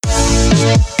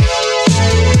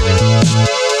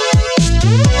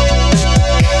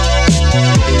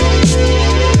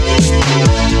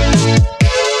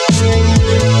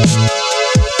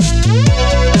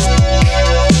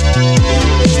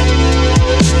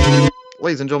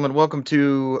ladies and gentlemen, welcome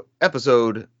to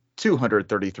episode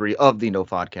 233 of the No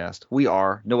Podcast. We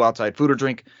are No Outside Food or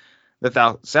Drink,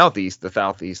 the Southeast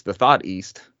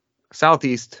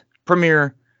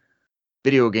premier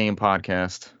video game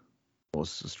podcast. Well,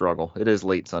 it's a struggle. It is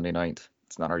late Sunday night.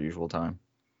 It's not our usual time.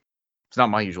 It's not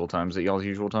my usual time. Is it y'all's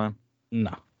usual time?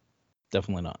 No,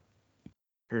 definitely not.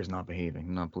 Here's not behaving.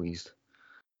 I'm not pleased.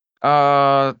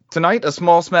 Tonight, a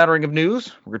small smattering of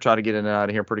news. We're going to try to get in and out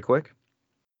of here pretty quick.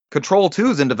 Control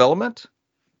 2 is in development.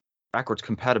 Backwards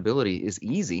compatibility is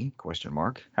easy? ?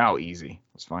 How easy?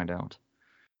 Let's find out.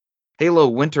 Halo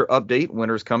Winter Update.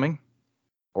 Winter's coming.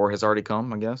 Or has already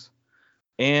come, I guess.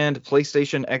 And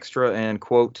PlayStation Extra and,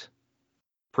 quote,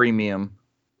 Premium,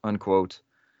 unquote.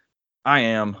 I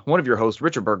am one of your hosts,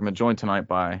 Richard Bergman, joined tonight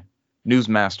by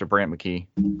Newsmaster Brant McKee.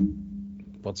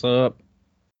 What's up?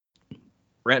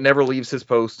 Brant never leaves his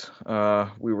post.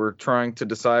 We were trying to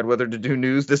decide whether to do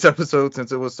news this episode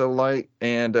since it was so light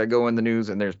and go in the news,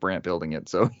 and there's Brant building it.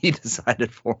 So he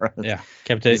decided for us. Yeah,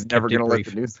 He's never going to let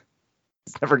the news.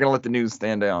 He's never going to let the news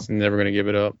stand down. He's never going to give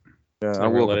it up. I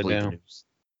will let complete it down. The news.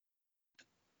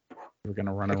 We're going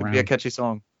to run it around. Could be a catchy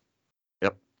song.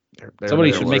 Yep.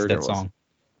 Somebody should make that song.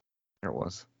 There it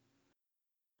was.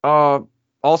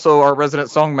 Also, our resident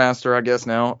songmaster, I guess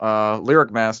now, lyric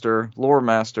master, lore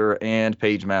master, and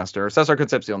page master, Cesar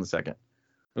Concepcion II.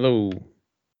 Hello.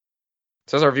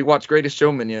 Cesar, have you watched Greatest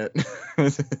Showman yet? I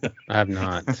have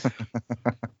not. Is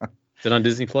it on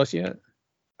Disney Plus yet?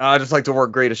 I just like to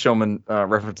work Greatest Showman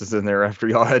references in there after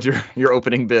y'all had your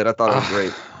opening bit. I thought it was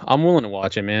great. I'm willing to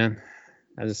watch it, man.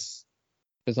 If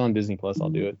it's on Disney Plus,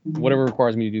 I'll do it. Whatever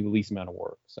requires me to do the least amount of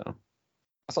work. So.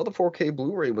 I saw the 4K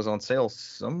Blu-ray was on sale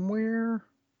somewhere.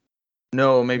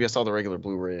 No, maybe I saw the regular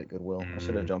Blu-ray at Goodwill. I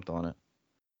should have jumped on it.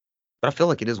 But I feel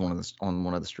like it is on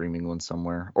one of the streaming ones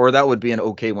somewhere. Or that would be an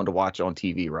okay one to watch on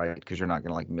TV, right? Because you're not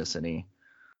going to miss any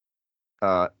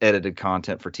edited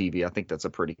content for TV. I think that's a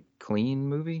pretty clean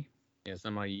movie. Yeah, it's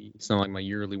not like my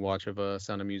yearly watch of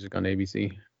Sound of Music on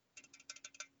ABC.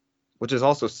 Which is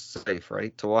also safe,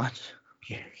 right, to watch?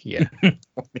 Yeah.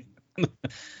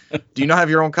 Do you not have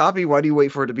your own copy? Why do you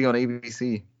wait for it to be on ABC?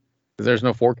 Because there's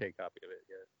no 4K copy of it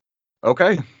yet.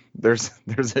 Okay, there's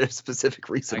a specific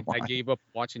reason why. I gave up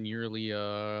watching yearly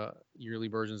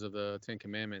versions of the Ten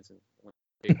Commandments, and when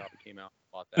the 4K copy came out,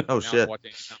 I bought that. Oh, now shit! I'm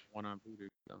watching one on Voodoo.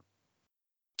 So.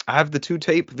 I have the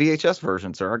 2-tape VHS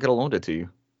version, sir. I could have loaned it to you.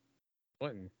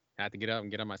 What? I had to get out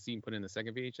and get on my seat and put in the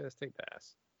second VHS tape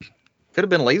pass. Could have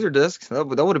been laser discs. That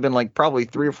would have been probably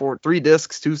 3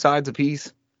 discs, 2 sides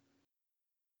apiece.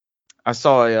 I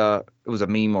saw it was a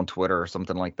meme on Twitter or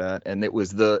something like that, and it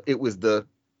was the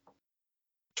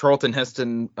Charlton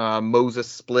Heston Moses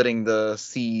splitting the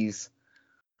seas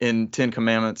in 10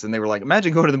 Commandments, and they were like,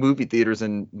 imagine going to the movie theaters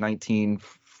in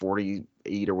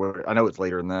 1948 or whatever. I know it's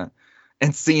later than that,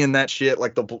 and seeing that shit,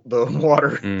 like the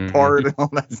water part and all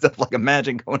that stuff. Like,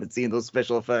 imagine going and seeing those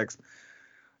special effects.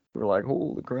 We were like,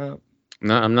 holy crap.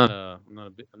 No, I'm not a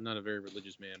very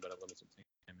religious man, but I love some 10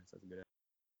 Commandments. That's a good.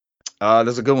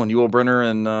 There's a good one. Yul Brynner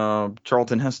and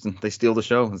Charlton Heston. They steal the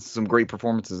show. There's some great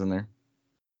performances in there.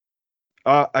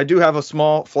 I do have a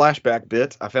small flashback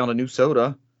bit. I found a new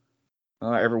soda.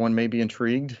 Everyone may be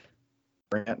intrigued.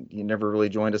 Brant, you never really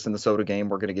joined us in the soda game.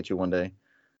 We're going to get you one day.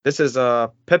 This is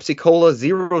Pepsi Cola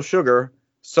Zero Sugar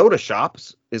Soda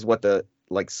Shops is what the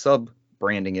sub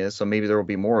branding is. So maybe there will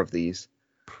be more of these.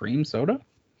 Cream soda?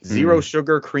 Zero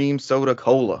Sugar Cream Soda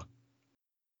Cola.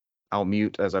 I'll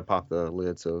mute as I pop the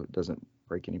lid so it doesn't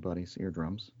break anybody's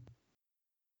eardrums.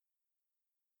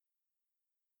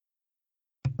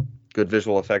 Good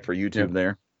visual effect for YouTube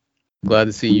there. Glad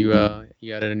to see you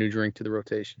added a new drink to the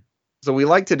rotation. So we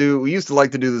used to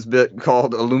like to do this bit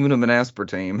called aluminum and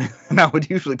aspartame, and I would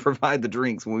usually provide the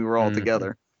drinks when we were all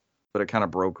together, but it kind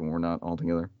of broke when we're not all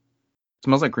together. It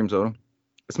smells like cream soda.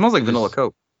 It smells like vanilla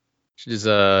Coke. Should just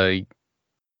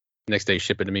next day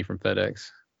ship it to me from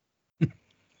FedEx.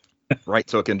 Right,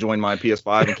 so it can join my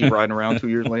PS5 and keep riding around 2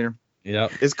 years later.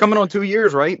 Yep. It's coming on 2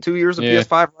 years, right? 2 years of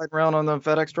PS5 riding around on the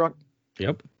FedEx truck?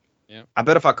 Yep. I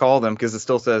bet if I call them, because it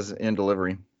still says in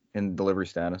delivery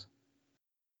status.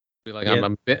 Be like,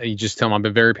 you just tell them I've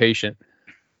been very patient.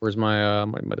 Where's my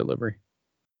my delivery?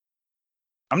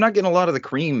 I'm not getting a lot of the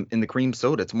cream in the cream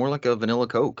soda. It's more like a vanilla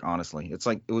Coke, honestly. It's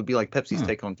like it would be like Pepsi's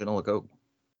take on vanilla Coke.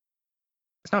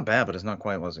 It's not bad, but it's not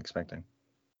quite what I was expecting.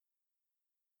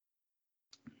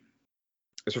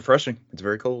 It's refreshing. It's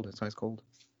very cold. It's nice cold.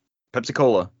 Pepsi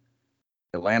Cola,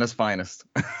 Atlanta's finest.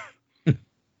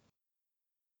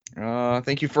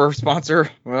 Thank you for our sponsor,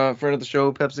 friend of the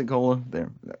show, Pepsi Cola. There,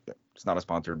 it's not a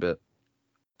sponsored bit.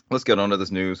 Let's get on to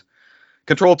this news.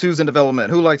 Control 2's in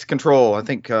development. Who likes Control? I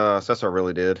think Cesar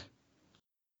really did.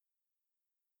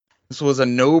 This was a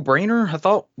no-brainer. I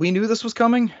thought we knew this was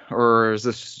coming, or is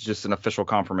this just an official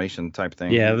confirmation type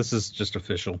thing? Yeah, this is just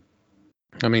official.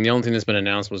 I mean, the only thing that's been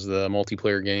announced was the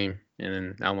multiplayer game and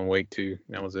then Alan Wake 2.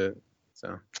 That was it.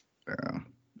 So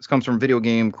this comes from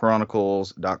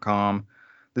VideoGameChronicles.com.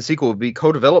 The sequel will be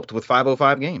co-developed with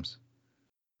 505 Games.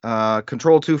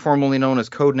 Control 2, formerly known as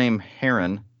Codename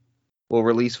Heron, will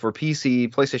release for PC,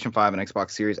 PlayStation 5, and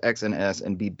Xbox Series X and S,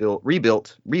 and be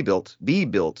rebuilt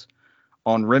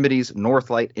on Remedy's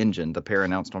Northlight engine, the pair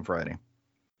announced on Friday.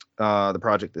 The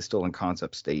project is still in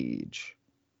concept stage.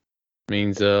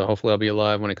 Means hopefully I'll be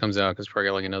alive when it comes out, because it's probably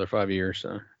got like another 5 years.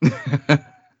 So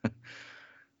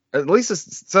at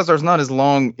least Cesar's not as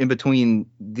long in between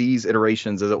these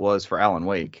iterations as it was for Alan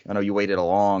Wake. I know you waited a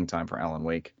long time for Alan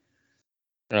Wake.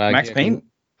 Max Payne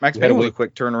was a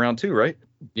quick turnaround too, right?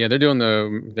 Yeah, they're doing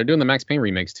the Max Payne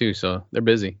remakes too, so they're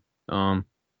busy.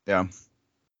 Yeah.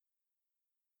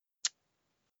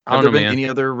 Have there been any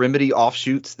other Remedy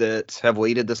offshoots that have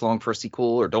waited this long for a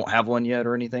sequel or don't have one yet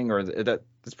or anything? Or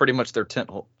that's pretty much their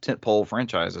tentpole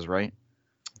franchises, right?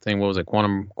 I think, what was it?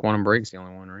 Quantum Break's the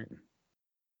only one, right?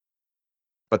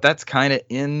 But that's kind of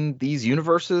in these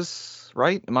universes,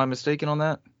 right? Am I mistaken on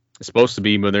that? It's supposed to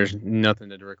be, but there's nothing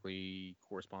that directly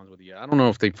corresponds with it yet. I don't know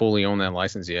if they fully own that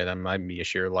license yet. That might be a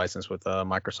shared license with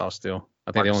Microsoft still.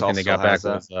 I think the only thing they got back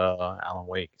was Alan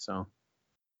Wake. So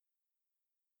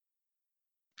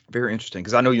very interesting,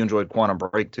 because I know you enjoyed Quantum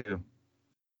Break too.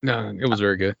 No, it was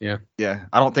very good. Yeah. Yeah,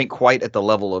 I don't think quite at the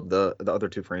level of the other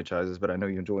two franchises, but I know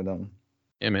you enjoyed that one.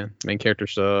 Yeah, man. Main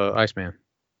character's Iceman.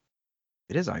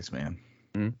 It is Iceman.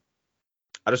 Mm-hmm.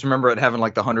 I just remember it having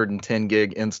like the 110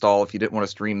 gig install if you didn't want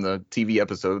to stream the TV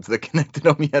episodes that connected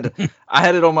on. I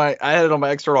had it on my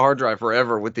external hard drive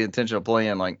forever with the intention of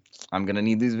playing. Like, I'm gonna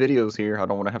need these videos here. I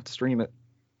don't want to have to stream it.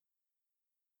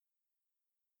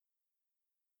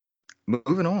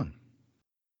 Moving on.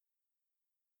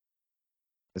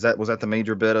 Was that the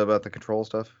major bit about the Control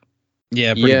stuff?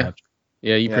 Yeah, pretty much.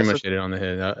 Yeah, you pretty much hit it on the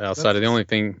head. Outside of the only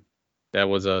thing that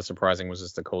was surprising was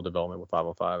just the co-development with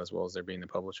 505, as well as there being the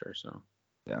publisher. So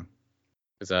yeah,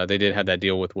 because they did have that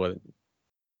deal with what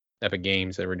Epic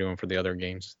Games they were doing for the other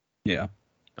games. Yeah.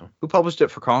 So. Who published it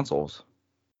for consoles?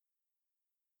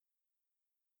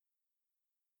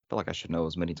 I feel like I should know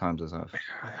as many times as I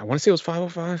want to say it was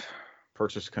 505.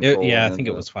 Purchase Control. I think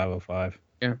it was 505.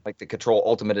 Yeah. Like the Control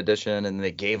Ultimate Edition, and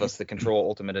they gave us the Control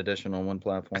Ultimate Edition on one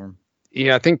platform.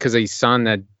 Yeah, I think because they signed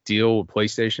that deal with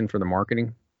PlayStation for the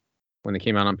marketing when they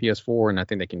came out on PS4, and I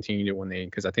think they continued it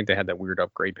because I think they had that weird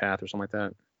upgrade path or something like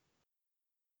that.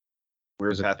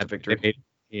 Weird path to victory.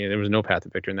 There was no path to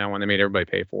victory in that one. They made everybody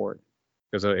pay for it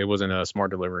because it wasn't a smart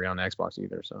delivery on the Xbox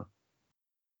either. So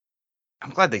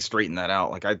I'm glad they straightened that out.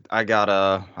 Like I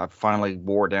finally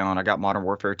wore down. I got Modern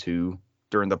Warfare 2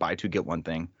 during the buy two get one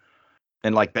thing,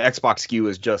 and like the Xbox SKU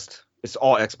is it's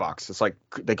all Xbox. It's like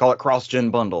they call it cross-gen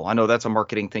bundle. I know that's a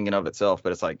marketing thing in of itself,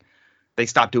 but it's like they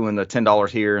stopped doing the $10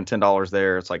 here and $10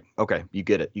 there. It's like, okay, you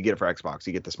get it. You get it for Xbox.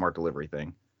 You get the smart delivery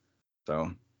thing.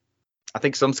 So I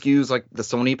think some SKUs like the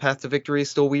Sony path to victory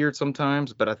is still weird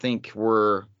sometimes, but I think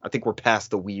we're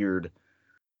past the weird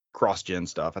cross-gen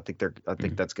stuff. I think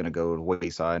that's gonna go to the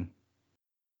wayside.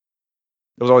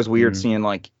 It was always weird seeing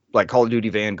like Call of Duty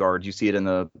Vanguard. You see it in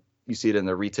the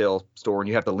retail store, and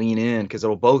you have to lean in because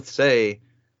it'll both say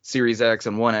Series X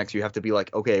and 1X. You have to be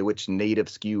like, okay, which native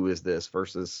SKU is this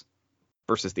versus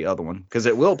the other one, because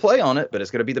it will play on it, but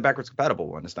it's going to be the backwards compatible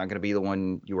one. It's not going to be the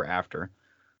one you were after.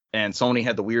 And Sony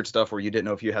had the weird stuff where you didn't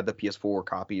know if you had the PS4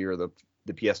 copy or the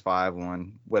PS5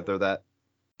 one, whether that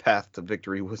path to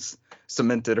victory was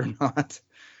cemented or not.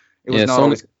 It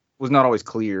was not always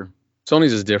clear.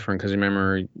 Sony's is different because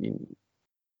remember, in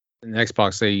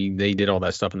Xbox they did all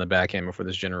that stuff in the back end before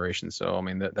this generation. So I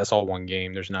mean that's all one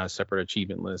game. There's not a separate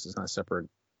achievement list. It's not separate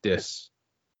discs.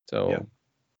 So yeah.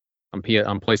 On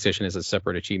PlayStation, it's a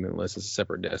separate achievement list. It's a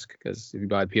separate disc, because if you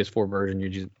buy the PS4 version, you're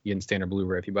just getting standard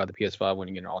Blu-ray. If you buy the PS5 one,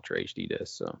 you get an Ultra HD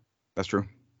disc. So that's true.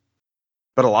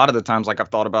 But a lot of the times, like I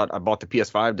bought the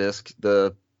PS5 disc.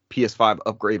 The PS5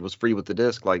 upgrade was free with the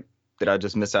disc. Like, did I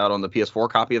just miss out on the PS4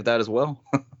 copy of that as well?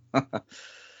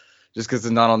 Just because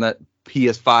it's not on that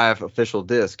PS5 official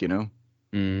disc, you know.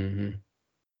 Mm-hmm.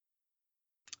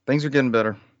 Things are getting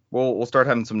better. We'll start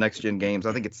having some next gen games.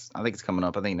 I think it's coming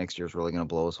up. I think next year's really going to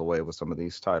blow us away with some of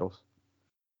these titles.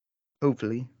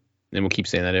 Hopefully. And we'll keep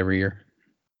saying that every year.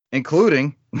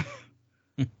 Including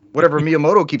whatever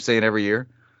Miyamoto keeps saying every year.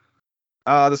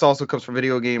 This also comes from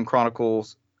Video Game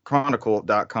Chronicle.com.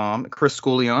 Chris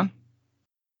Scullion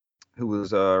who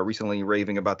was recently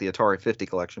raving about the Atari 50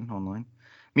 collection online.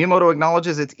 Miyamoto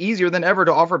acknowledges it's easier than ever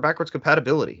to offer backwards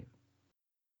compatibility.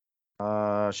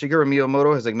 Shigeru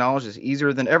Miyamoto has acknowledged it's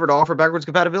easier than ever to offer backwards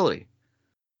compatibility,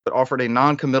 but offered a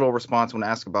non-committal response when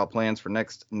asked about plans for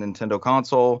next Nintendo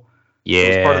console. Yeah. It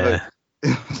was part of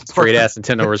the straight ass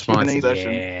Nintendo response. Q&A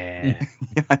session.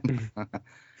 Yeah.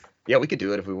 Yeah, we could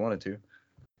do it if we wanted to.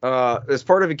 As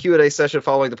part of a Q&A session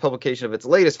following the publication of its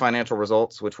latest financial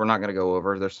results, which we're not going to go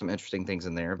over. There's some interesting things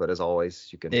in there, but as always,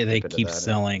 you can. They dip into keep that.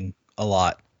 selling a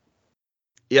lot.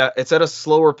 Yeah, it's at a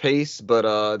slower pace,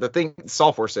 but the thing,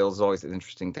 software sales is always an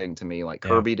interesting thing to me. Like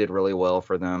Kirby did really well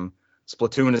for them.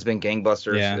 Splatoon has been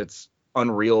gangbusters. Yeah. It's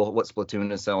unreal what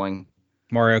Splatoon is selling.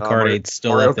 Mario Kart 8's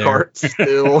still Mario up there. Kart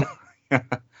still.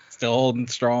 Still holding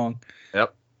strong.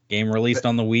 Yep. Game released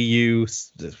on the Wii U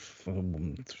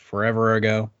forever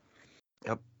ago.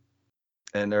 Yep.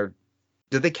 And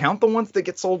did they count the ones that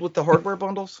get sold with the hardware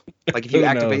bundles? Like if you Who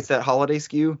activate knows? that holiday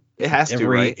SKU, it has to,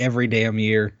 right? Every damn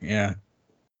year. Yeah.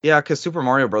 Yeah, because Super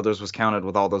Mario Brothers was counted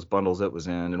with all those bundles it was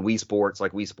in, and Wii Sports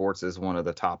is one of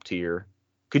the top tier.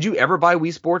 Could you ever buy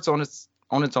Wii Sports on its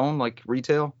own, like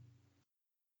retail?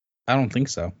 I don't think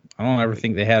so. I don't ever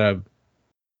think they had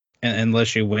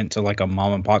unless you went to like a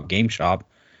mom and pop game shop.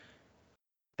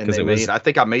 And I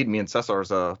think I made me and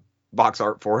Cesar's box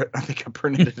art for it. I think I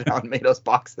printed it out and made us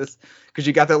boxes because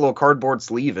you got that little cardboard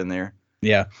sleeve in there.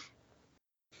 Yeah.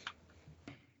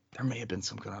 There may have been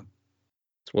some kind of.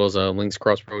 As well as Link's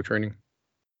Cross Pro Training.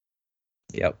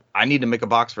 Yep. I need to make a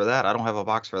box for that. I don't have a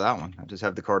box for that one. I just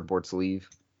have the cardboard sleeve.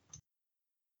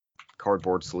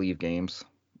 Cardboard sleeve games.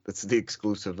 It's the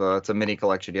exclusive. It's a mini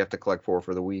collection. You have to collect for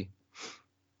the Wii.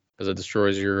 Because it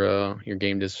destroys your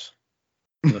game disc.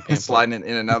 Sliding it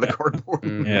in and out of the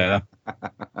cardboard. Yeah.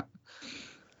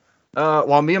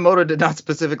 While Miyamoto did not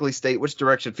specifically state which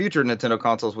direction future Nintendo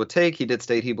consoles would take, he did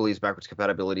state he believes backwards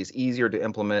compatibility is easier to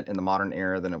implement in the modern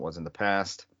era than it was in the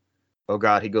past. Oh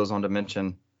God, he goes on to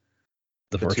mention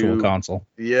the virtual console.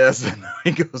 Yes,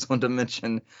 he goes on to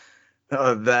mention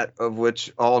that of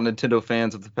which all Nintendo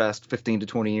fans of the past 15 to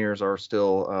 20 years are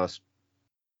still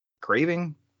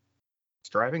striving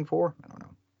for. I don't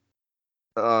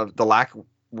know. The lack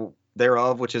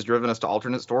thereof, which has driven us to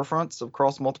alternate storefronts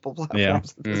across multiple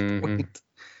platforms at this point.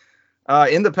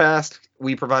 In the past,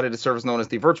 we provided a service known as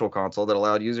the Virtual Console that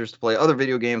allowed users to play other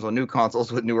video games on new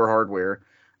consoles with newer hardware.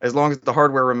 As long as the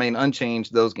hardware remained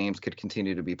unchanged, those games could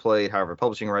continue to be played. However,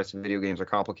 publishing rights to video games are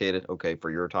complicated. Okay, for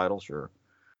your title, sure.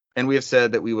 And we have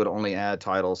said that we would only add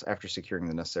titles after securing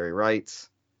the necessary rights.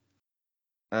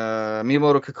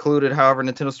 Miyamoto concluded, however,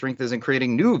 Nintendo's strength is in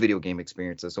creating new video game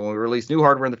experiences. So when we release new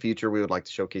hardware in the future, we would like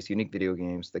to showcase unique video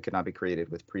games that could not be created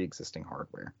with pre-existing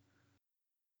hardware.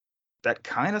 That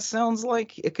kind of sounds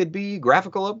like it could be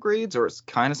graphical upgrades, or it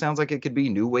kind of sounds like it could be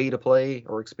new way to play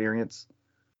or experience.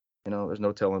 You know, there's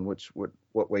no telling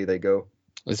what way they go.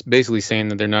 It's basically saying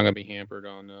that they're not going to be hampered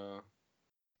on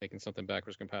making something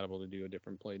backwards compatible to do a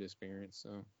different played experience. So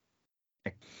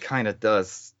it kind of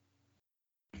does.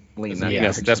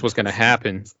 That's what's going to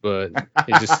happen, but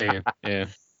it's just saying, yeah.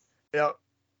 Yeah.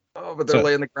 Oh, but they're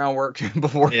laying the groundwork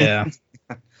before. Yeah.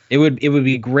 It would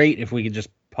be great if we could just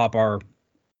pop our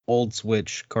old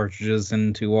Switch cartridges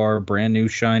into our brand new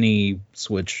shiny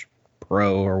Switch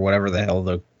Pro or whatever the hell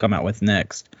they'll come out with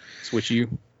next. Switch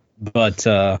U.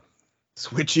 But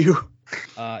Switch U.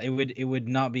 It would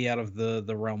not be out of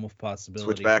the realm of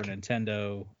possibility for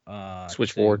Nintendo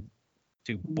switch forward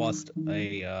to bust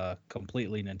a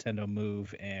completely Nintendo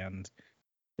move and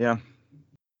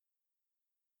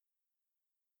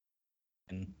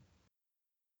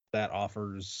that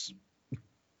offers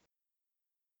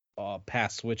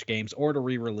past Switch games or to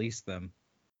re-release them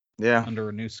under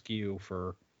a new SKU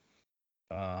for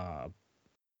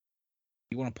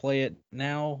you want to play it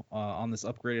now on this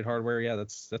upgraded hardware,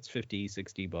 that's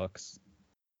 $50-$60.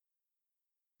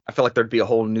 I feel like there'd be a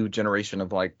whole new generation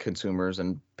of like consumers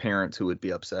and parents who would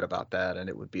be upset about that, and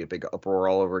it would be a big uproar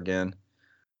all over again.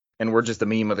 And we're just a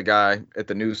meme of the guy at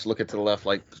the news looking to the left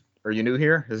like, are you new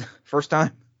here? Is it first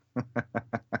time? I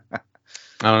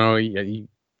don't know. You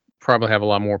probably have a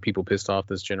lot more people pissed off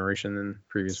this generation than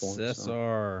previous ones.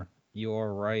 Cesar, you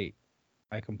are right.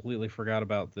 I completely forgot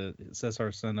about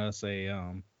Cesar sent us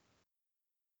a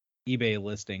eBay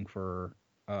listing for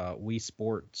Wii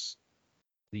Sports,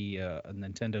 the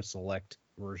Nintendo Select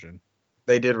version.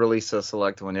 They did release a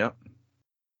Select one, yep.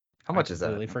 How much is that? I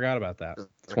completely forgot about that.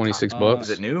 $26. Is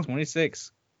it new?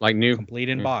 26. Like new. Complete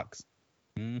in box.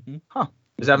 Mm-hmm. Huh.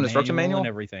 Does it have an instruction manual? And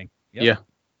everything. Yep. Yeah.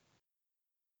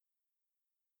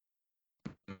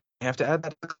 You have to add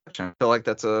that section. I feel like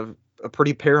that's a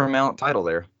pretty paramount title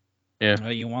there. Yeah,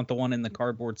 You want the one in the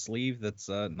cardboard sleeve? That's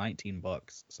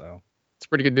 $19. So it's a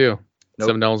pretty good deal. Nope.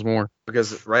 $7 more.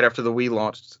 Because right after the Wii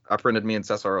launched, I printed me and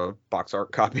Cesar a box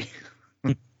art copy.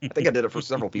 I think I did it for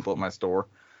several people at my store.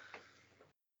 I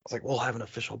was like, we'll have an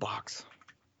official box.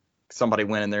 Somebody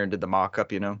went in there and did the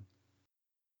mock-up,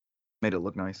 Made it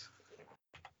look nice.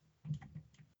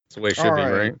 That's the way it should be,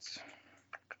 right?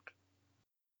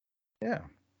 Yeah.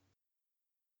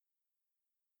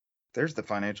 There's the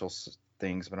financial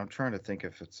things, but I'm trying to think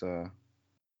if it's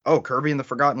Kirby and the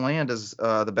Forgotten Land is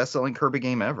the best-selling Kirby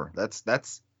game ever.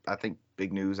 That's I think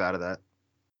big news out of that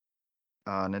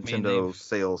Nintendo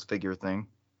sales figure thing.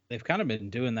 They've kind of been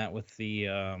doing that with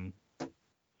the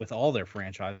with all their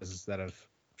franchises that have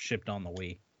shipped on the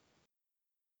Wii.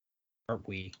 Or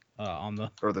Wii on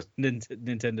the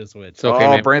Nintendo Switch. It's okay,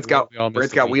 man. Brant's got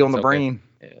Wii on the brain.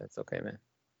 Yeah, it's okay, man.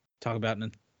 Talk about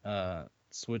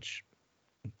Switch.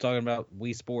 Talking about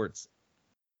Wii Sports.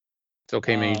 It's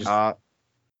okay, man. You just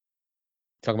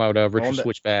talk about Richard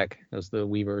Switchback. That's the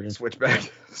Wii version.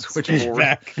 Switchback.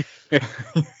 Switchboard.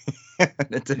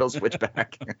 Nintendo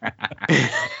Switchback.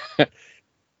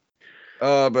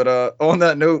 But on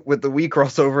that note, with the Wii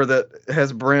crossover that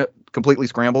has Brent completely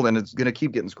scrambled, and it's gonna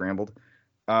keep getting scrambled.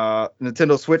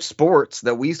 Nintendo Switch Sports,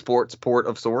 the Wii Sports port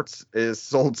of sorts, is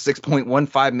sold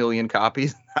 6.15 million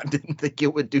copies. I didn't think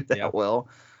it would do that well.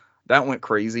 That went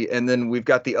crazy. And then we've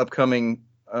got the upcoming,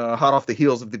 hot off the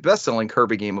heels of the best-selling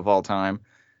Kirby game of all time.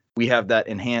 We have that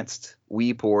enhanced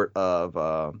Wii port of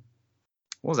what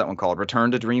was that one called?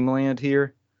 Return to Dreamland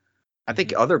here. I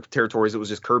think other territories it was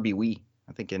just Kirby Wii.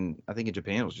 I think in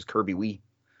Japan it was just Kirby Wii.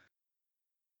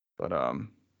 But and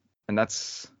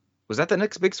was that the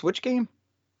next big Switch game?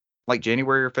 Like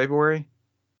January or February?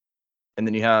 And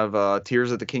then you have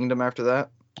Tears of the Kingdom after that.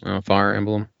 Fire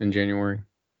Emblem in January.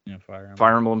 Yeah,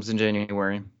 Fire Emblem's in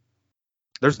January.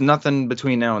 There's nothing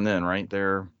between now and then, right?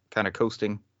 They're kind of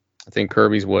coasting. I think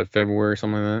Kirby's February,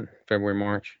 something like that. February,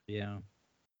 March. Yeah.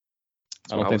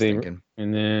 That's what I was thinking.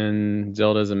 And then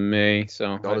Zelda's in May.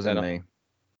 So Zelda's in May.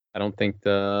 I don't think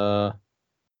I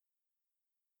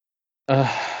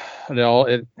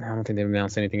don't think they've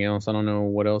announced anything else. I don't know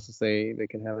what else to say they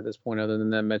can have at this point other than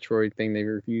that Metroid thing they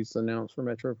refused to announce for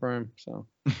Metroid Prime. So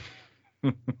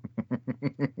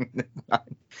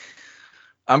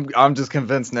I'm just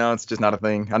convinced now it's just not a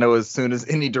thing. I know as soon as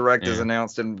any direct is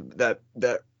announced and that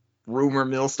rumor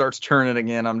mill starts churning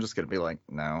again, I'm just gonna be like,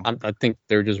 no. I think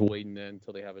they're just waiting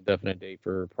until they have a definite date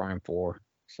for Prime 4.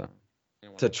 So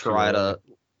to try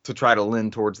to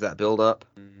lend towards that build up.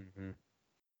 Mm-hmm.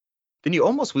 Then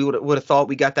we would have thought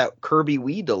we got that Kirby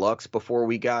Wii Deluxe before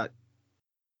we got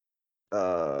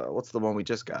what's the one we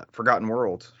just got? Forgotten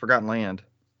Land.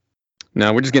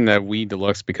 No, we're just getting that Wii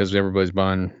Deluxe because everybody's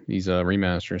buying these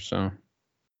remasters. So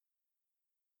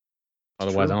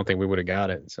otherwise, I don't think we would have got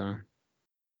it. So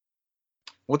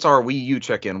what's our Wii U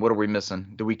check-in? What are we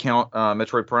missing? Do we count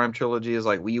Metroid Prime Trilogy as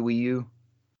like Wii U?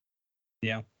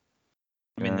 Yeah.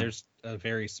 I mean, there's a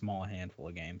very small handful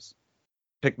of games.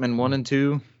 Pikmin 1 and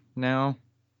 2 now.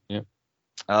 Yeah.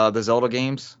 The Zelda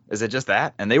games. Is it just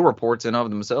that? And they were ports in of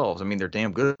themselves. I mean, they're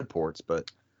damn good ports, but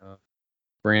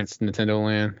Brant's Nintendo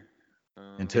Land.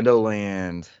 Nintendo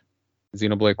Land.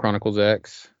 Xenoblade Chronicles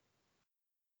X.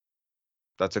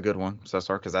 That's a good one,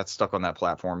 Cesar, because that's stuck on that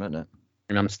platform, isn't it?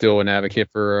 And I'm still an advocate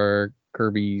for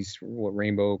Kirby's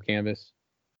Rainbow Canvas.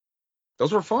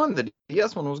 Those were fun. The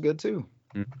DS one was good too.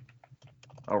 Mm-hmm.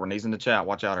 Oh, Renee's in the chat.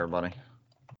 Watch out, everybody.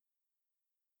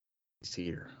 He's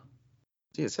here.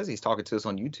 See, it says he's talking to us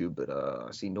on YouTube, but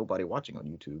I see nobody watching on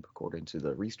YouTube according to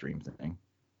the restream thing.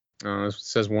 It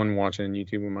says one watching on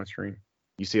YouTube on my screen.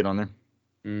 You see it on there?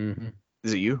 Mm-hmm.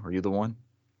 Is it you? Are you the one?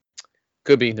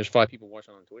 Could be. There's 5 people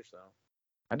watching on Twitch, though.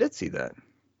 I did see that.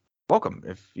 Welcome.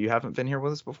 If you haven't been here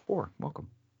with us before, welcome.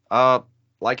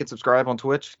 Like and subscribe on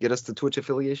Twitch. Get us the Twitch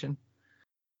affiliation.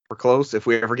 We're close. If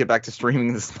we ever get back to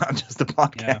streaming, this is not just a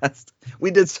podcast. Yeah.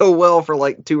 We did so well for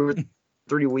like 2 or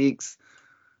 3 weeks.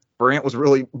 Brant was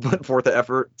really putting forth the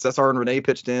effort. Cesar and Renee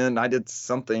pitched in. I did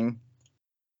something.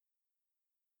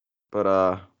 But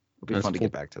it'll be fun to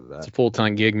get back to that. It's a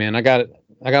full-time gig, man. I got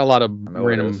a lot of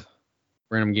random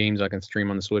games I can stream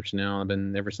on the Switch now. I've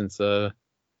been ever since I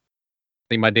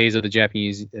think my days of the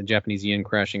Japanese yen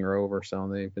crashing are over, so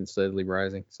they've been steadily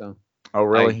rising. So. Oh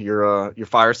really? Your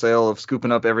fire sale of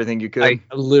scooping up everything you could?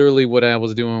 Literally what I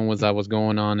was doing was I was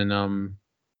going on and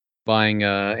buying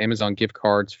Amazon gift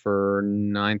cards for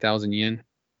 9,000 yen,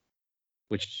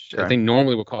 which I think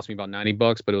normally would cost me about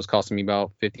 $90, but it was costing me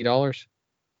about $50.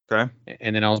 Okay.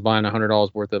 And then I was buying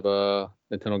 $100 worth of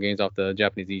Nintendo games off the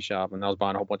Japanese eShop, and I was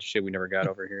buying a whole bunch of shit we never got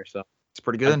over here. So it's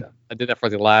pretty good. I did that for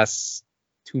the last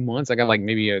 2 months. I got like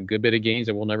maybe a good bit of games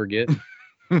that we'll never get.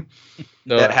 So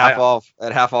at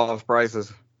half off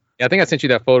prices. Yeah, I think I sent you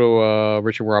that photo,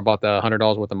 Richard, where I bought the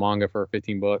 $100 worth of manga for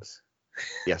 $15.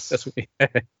 Yes, That's what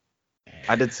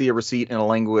I did see a receipt in a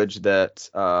language that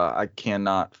I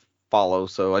cannot follow,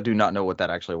 so I do not know what that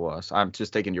actually was. I'm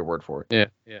just taking your word for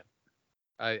it. Yeah.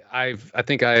 I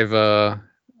think I've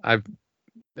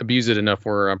abused it enough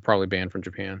where I'm probably banned from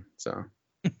Japan. So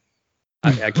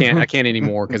I can't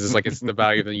anymore because it's the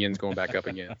value of the yen's going back up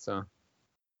again. So.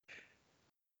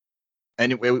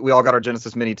 And we all got our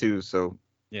Genesis Mini too, so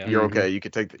Yeah. you're okay. You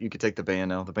could take the ban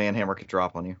now. The ban hammer could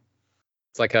drop on you.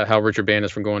 It's like how Richard banned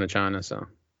us from going to China. So.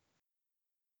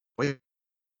 Wait,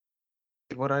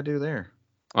 what'd I do there?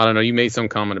 I don't know. You made some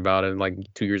comment about it like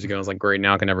 2 years ago. I was like, great,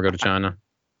 now I can never go to China.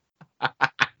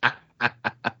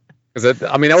 Because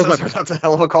that was my. That's a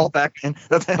hell of a callback, man.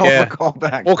 That's a hell of a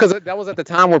callback. Well, because that was at the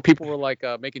time where people were like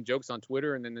making jokes on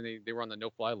Twitter, and then they were on the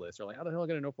no-fly list. They're like, how the hell I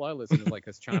get a no-fly list? And it's like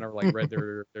because China like read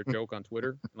their joke on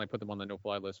Twitter and like put them on the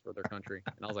no-fly list for their country.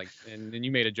 And I was like, and then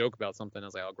you made a joke about something. I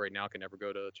was like, oh great, now I can never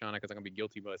go to China because I'm gonna be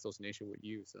guilty by association with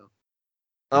you. So.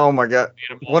 Oh my God,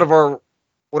 one of our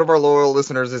loyal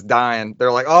listeners is dying.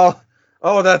 They're like, oh,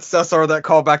 that's Cesar. That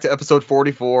call back to episode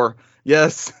 44.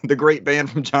 Yes, the great ban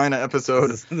from China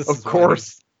episode. This of is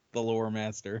course. The lore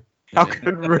master. How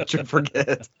could Richard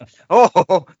forget?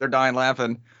 Oh, they're dying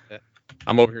laughing.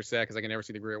 I'm over here sad because I can never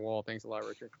see the Great Wall. Thanks a lot,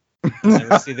 Richard. Can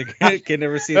never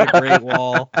see the Great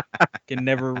Wall. Can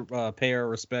never pay our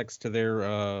respects to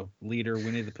their leader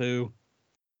Winnie the Pooh.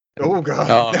 Oh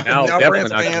God! Now Brand's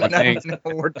definitely not banned. gonna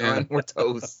Now we're done. We're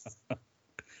toast.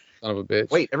 Son of a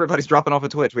bitch. Wait, everybody's dropping off of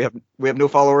Twitch. We have no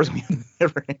followers.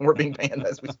 We're being banned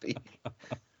as we speak.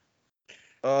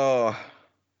 Oh.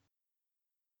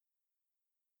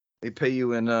 They pay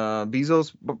you in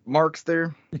Bezos marks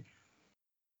there.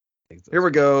 Here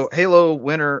we go. Halo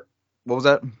winner. What was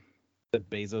that? The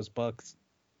Bezos bucks.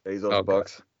 Bezos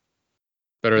bucks.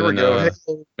 Better Here than we go.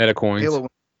 Metacoins. Halo.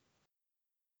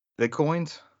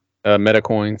 Bitcoins.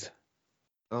 Metacoins.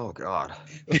 Oh God.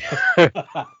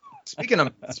 Speaking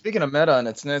of Meta, and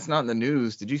it's not in the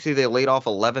news. Did you see they laid off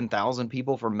 11,000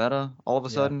 people from Meta all of a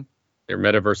sudden? Their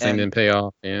metaverse thing didn't pay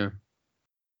off. Yeah.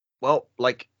 Well,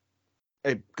 like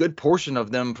a good portion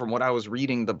of them, from what I was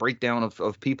reading, the breakdown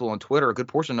of people on Twitter, a good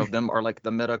portion of them are like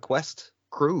the Meta Quest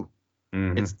crew.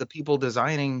 Mm-hmm. It's the people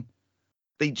designing.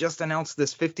 They just announced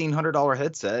this $1,500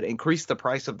 headset, increased the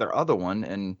price of their other one,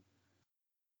 and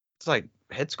it's like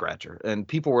head scratcher. And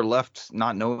people were left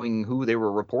not knowing who they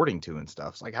were reporting to and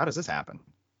stuff. It's like, how does this happen?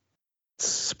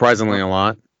 Surprisingly a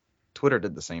lot. Twitter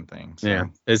did the same thing. So. Yeah,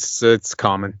 it's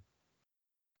common.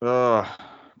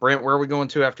 Brant, where are we going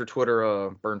to after Twitter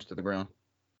burns to the ground?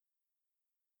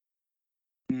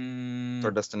 It's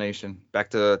our destination.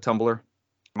 Back to Tumblr?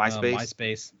 MySpace?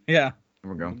 MySpace. Yeah.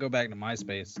 Here we go. We'll go back to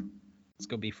MySpace. Let's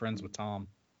go be friends with Tom.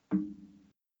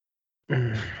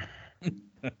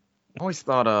 I always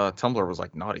thought Tumblr was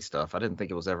like naughty stuff. I didn't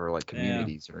think it was ever like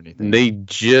communities or anything. They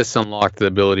just unlocked the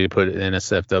ability to put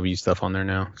NSFW stuff on there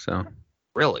now. So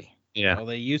really? Yeah. Well,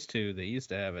 they used to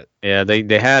have it. Yeah,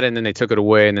 they had it, and then they took it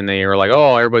away, and then they were like,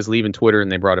 oh, everybody's leaving Twitter,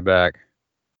 and they brought it back.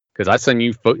 Because I send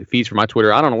you feeds from my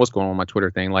Twitter. I don't know what's going on with my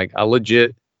Twitter thing. Like, I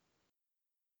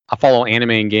follow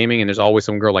anime and gaming, and there's always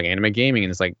some girl like anime gaming,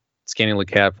 and it's like scanning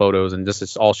cat photos, and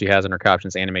just all she has in her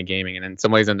captions anime gaming. And then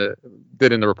somebody's in the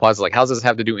replies like, how does this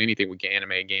have to do anything with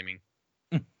anime gaming?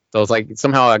 So it's like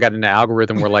somehow I got into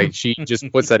algorithm where like she just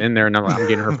puts that in there, and I'm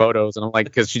getting her photos, and I'm like,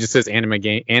 because she just says anime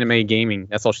gaming.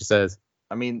 That's all she says.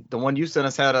 I mean, the one you sent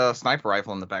us had a sniper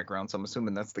rifle in the background, so I'm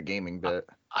assuming that's the gaming bit.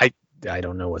 I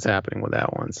don't know what's happening with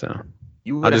that one. So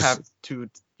you would have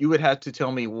to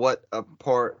tell me what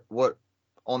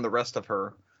on the rest of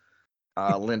her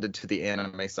lended to the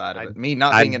anime side of it. Me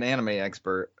not being an anime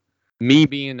expert. Me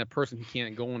being a person who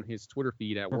can't go on his Twitter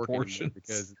feed at work anymore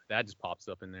because that just pops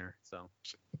up in there. So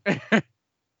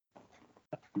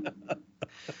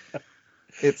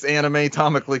it's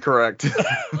anatomically correct.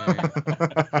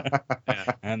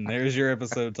 Yeah. And there's your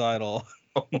episode title.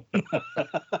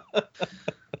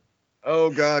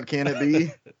 Oh God, can it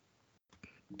be?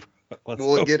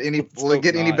 Will it get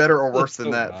any better or worse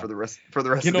than that for the rest of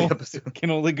the episode?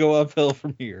 Can only go uphill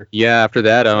from here. Yeah, after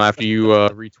that, after you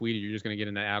retweet it, you're just gonna get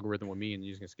in that algorithm with me, and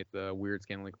you're just gonna get the weird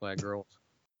scantily clad girls.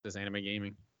 This anime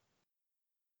gaming.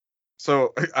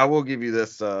 So I will give you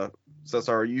this.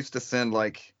 Cesar used to send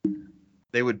like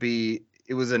it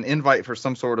was an invite for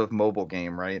some sort of mobile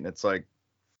game, right? And it's like,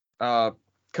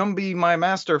 come be my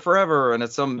master forever, and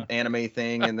it's some anime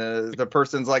thing, and the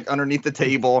person's like underneath the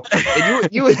table, and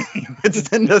you would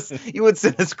send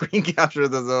a screen capture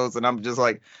of those, and I'm just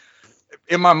like,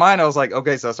 in my mind, I was like,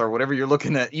 okay, Cesar, whatever you're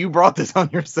looking at, you brought this on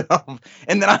yourself.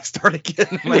 And then I started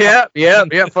getting them out. Yeah.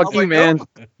 Fuck was you, like, man.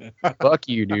 Fuck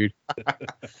you, dude.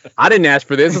 I didn't ask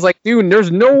for this. It's like, dude,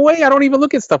 there's no way. I don't even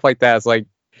look at stuff like that. It's like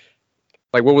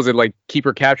what was it? Like keep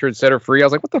her captured, set her free. I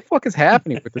was like, what the fuck is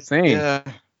happening with the same? Yeah.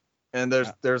 And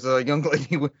there's a young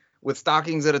lady with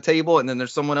stockings at a table, and then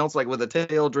there's someone else like with a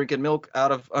tail drinking milk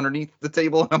out of underneath the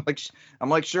table. And I'm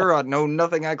like, sure, I know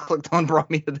nothing I clicked on brought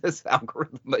me to this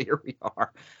algorithm, but here we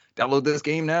are. Download this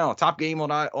game now. Top game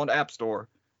on App Store.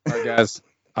 All right, guys.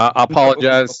 I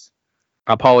apologize.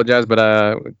 But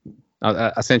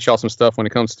I sent y'all some stuff when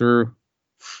it comes through.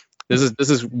 This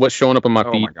is what's showing up on my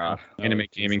Oh feed. my god. Anime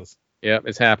gaming. Jesus. Yep,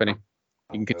 it's happening.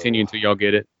 You can continue until y'all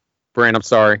get it. Brand, I'm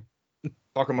sorry.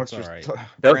 Talk amongst It's yourselves. all right.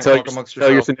 Brant, Tell talk amongst your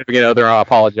yourselves. significant other I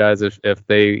apologize if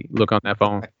they look on that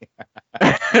phone.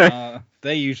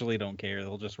 They usually don't care.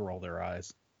 They'll just roll their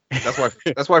eyes.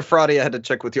 That's why Friday I had to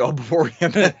check with y'all before we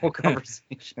had that whole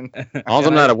conversation. As long as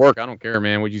I'm not at work, I don't care,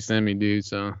 man. What'd you send me, dude?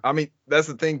 So I mean, that's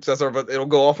the thing, Cesar, but it'll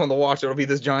go off on the watch. It'll be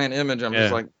this giant image. I'm just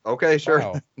Yeah. like, okay, sure,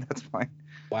 Wow. that's fine.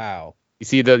 Wow. you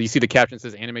see the caption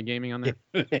says anime gaming on there?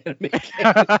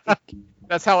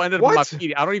 That's how it ended up on my What?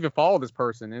 feed. I don't even follow this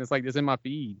person, and it's like it's in my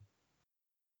feed.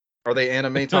 Are they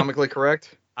anatomically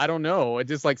correct? I don't know. It's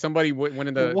just like somebody went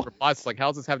in the What? replies like, how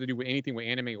does this have to do with anything with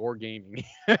anime or gaming?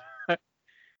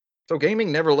 So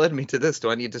gaming never led me to this. Do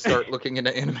I need to start looking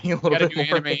into anime a little You gotta bit do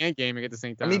more? anime and gaming at the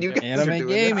same time. I mean, you Yeah. guys are Anime doing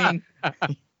gaming.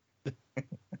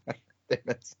 Damn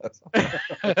it,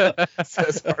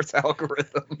 Cesar's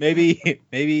algorithm. Maybe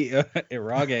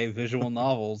Irage visual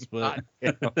novels, but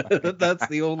that's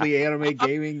the only anime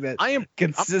gaming that I am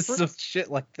consists of shit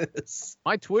like this.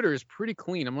 my Twitter is pretty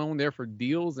clean. I'm only there for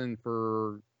deals and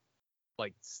for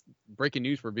like breaking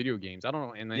news for video games. I don't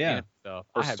know, and then Yeah. anime stuff.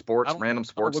 Or sports, random I don't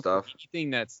sports look for stuff.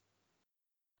 anything that's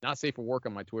not safe for work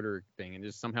on my Twitter thing, and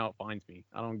just somehow it finds me.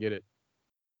 I don't get it.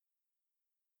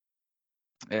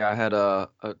 Yeah, I had a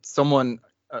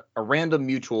random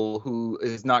mutual who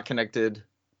is not connected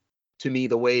to me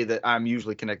the way that I'm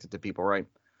usually connected to people, right?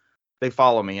 They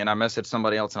follow me, and I message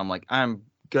somebody else, and I'm like, I'm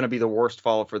gonna be the worst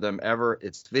follow for them ever.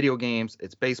 It's video games,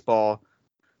 it's baseball,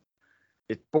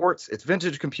 it's sports, it's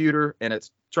vintage computer, and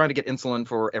it's trying to get insulin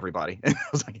for everybody. And I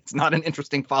was like, it's not an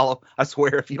interesting follow. I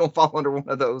swear, if you don't follow under one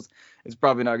of those, it's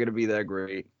probably not gonna be that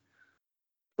great.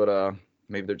 But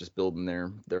maybe they're just building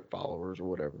their followers or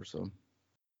whatever. So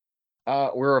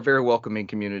we're a very welcoming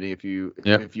community. If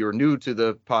you're new to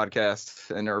the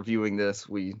podcast and are viewing this,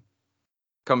 we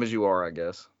come as you are, I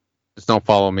guess. Just don't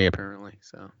follow me apparently.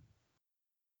 So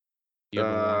You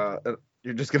have a-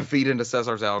 You're just gonna feed into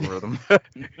Cesar's algorithm.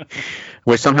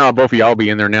 which somehow both of y'all will be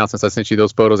in there now since I sent you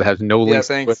those photos. It has no Yeah, links.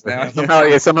 thanks. But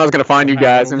Now- somehow it's gonna find you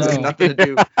guys. And This This has has No. nothing to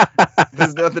do. This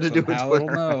has nothing to do with Somehow it'll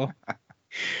Twitter. know.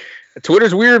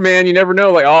 Twitter's weird, man. You never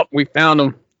know. Like, oh, we found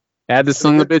them. Add this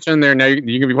son of a bitch in there. Now you're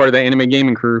gonna be part of the anime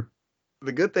gaming crew.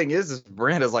 The good thing is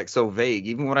Brant is like so vague.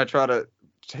 Even when I try to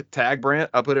tag Brant,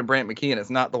 I put in Brant McKee, and it's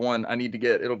not the one I need to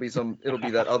get. It'll be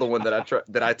that other one that I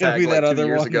tagged be like that 2 other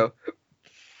years one. ago.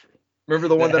 Remember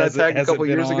the one that I tagged a couple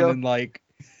years ago? In like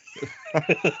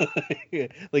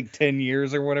 10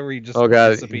 years or whatever. He just Oh god,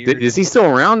 disappeared. is he still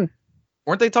around?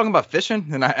 Weren't they talking about fishing?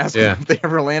 And I asked Yeah. them if they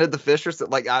ever landed the fish or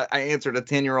something. Like I answered a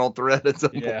 10-year-old thread at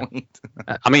some Yeah. point.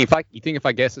 I mean, you think if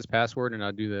I guess his password and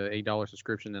I do the $8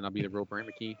 subscription, then I'll be the real Brant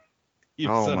McKee. You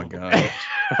Oh son my of a god.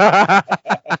 bitch.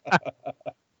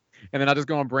 And then I just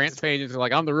go on Brant's page and it's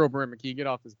like, I'm the real Brant McKee. Get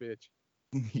off this bitch.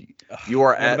 You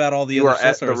are What at about all the you other are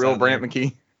at the Cesars real out Brant there?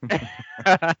 McKee.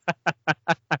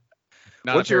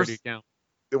 Not What's a your- parody account.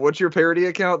 What's your parody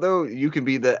account though? You can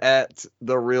be the at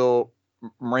the real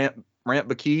Rant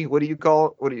McKee. What do you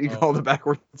call Oh. the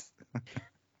backwards?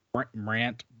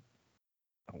 Rant.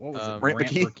 What was it? Rant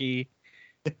McKee?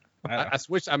 McKee. I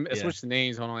switched. I Yeah. switched the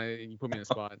names. Hold on, you put me in a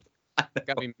spot.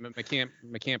 Got me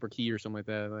McCamper Key or something like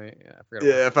that. Like, yeah, I forgot.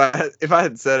 Yeah, if I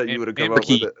had said it, you would have come up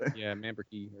Key. with it. Yeah, Mamper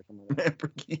Key or something like that.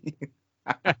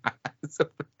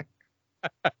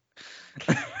 Rant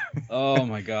McKee. Oh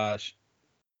my gosh.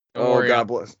 Don't Oh worry, God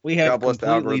bless. We have God bless the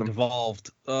completely algorithm.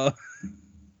 devolved.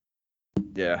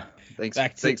 Yeah. Thanks.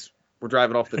 Back to- Thanks. We're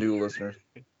driving off the new listeners.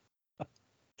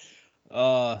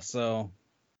 So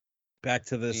back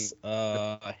to this be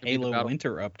the Halo battle.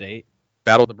 Winter update.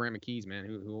 Battle of the Brant McKees, man.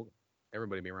 Who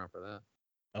everybody be around for that.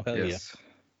 Oh hell Yes.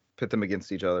 Pit them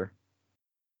against each other.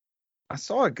 I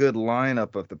saw a good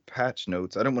lineup of the patch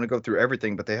notes. I didn't want to go through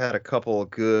everything, but they had a couple of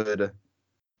good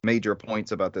major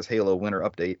points about this Halo Winter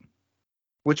update,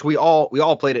 which we all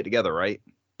played it together, right?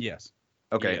 yeah. Yes.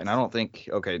 Okay, Yes. and I don't think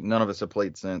none of us have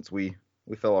played since. We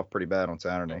fell off pretty bad on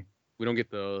Saturday. We don't get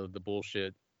the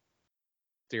bullshit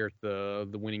stare at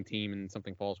the winning team and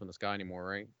something falls from the sky anymore,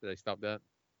 right? Did they stop that?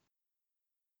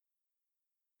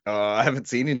 I haven't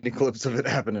seen any clips of it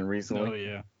happening recently. Oh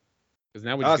yeah. Because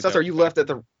now we just get Cesar, that- you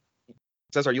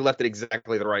left at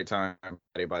exactly the right time,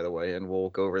 by the way, and we'll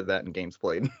go over that in games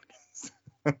played.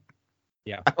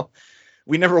 Yeah.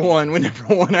 We never won. We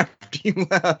never won after you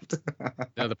left.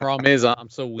 No, the problem is I'm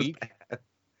so weak.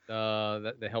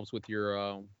 That helps with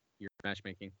your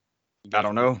matchmaking. You I guys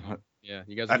don't are- know. Yeah,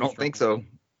 you guys. I Are don't strong. think so.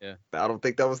 Yeah. I don't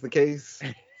think that was the case.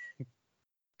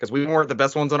 Because we weren't the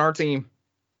best ones on our team.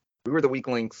 We were the weak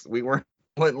links. We weren't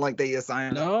like they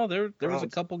assigned. No, there was a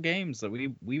Problems. couple games that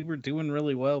we were doing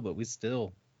really well, but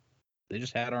they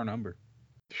just had our number.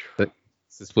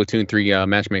 It's the Splatoon 3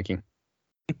 matchmaking.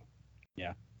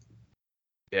 Yeah,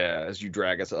 as you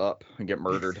drag us up and get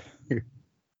murdered.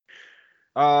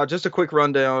 Just a quick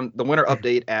rundown. The winter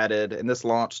update added, and this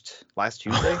launched last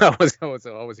Tuesday. I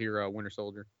was here, Winter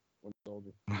Soldier.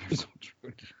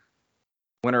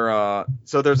 Winter.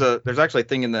 So there's actually a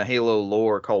thing in the Halo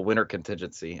lore called Winter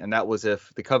Contingency, and that was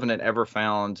if the Covenant ever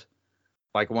found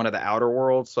like one of the outer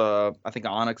worlds. I think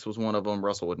Onyx was one of them.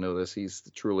 Russell would know this. He's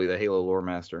truly the Halo lore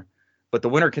master. But the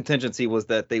Winter Contingency was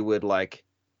that they would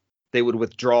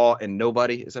withdraw and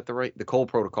nobody. Is that the Cole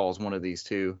Protocol is one of these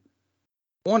two.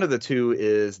 One of the two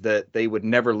is that they would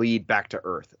never lead back to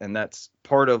Earth, and that's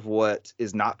part of what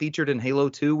is not featured in Halo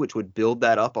 2, which would build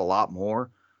that up a lot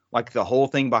more. Like the whole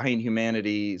thing behind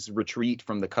humanity's retreat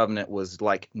from the Covenant was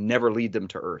like never lead them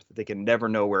to Earth. They can never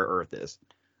know where Earth is.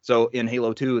 So in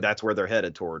Halo 2, that's where they're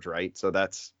headed towards, right? So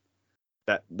that's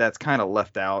kind of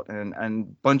left out,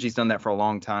 and Bungie's done that for a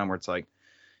long time, where it's like,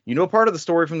 you know, part of the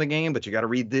story from the game, but you got to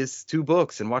read this 2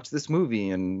 books and watch this movie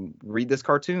and read this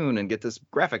cartoon and get this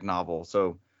graphic novel.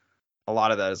 So a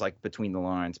lot of that is like between the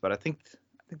lines. But I think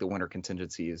the Winter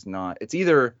Contingency is not. It's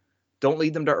either don't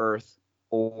lead them to Earth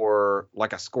or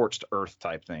like a scorched Earth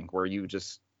type thing, where you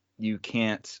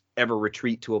can't ever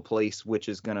retreat to a place which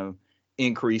is going to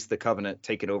increase the Covenant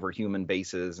taking over human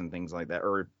bases and things like that,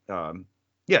 or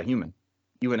human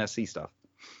UNSC stuff.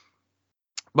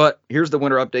 But here's the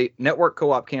winter update. Network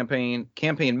co-op campaign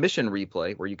mission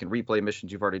replay, where you can replay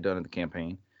missions you've already done in the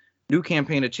campaign. New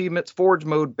campaign achievements, forge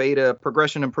mode beta,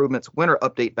 progression improvements, winter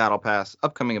update battle pass,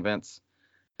 upcoming events,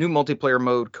 new multiplayer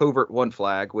mode, covert 1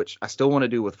 flag, which I still want to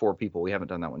do with 4 people. We haven't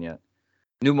done that one yet.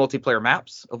 New multiplayer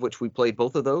maps, of which we played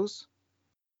both of those.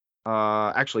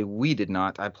 Actually, we did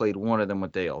not. I played one of them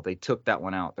with Dale. They took that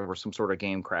one out. There was some sort of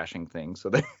game crashing thing. So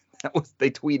they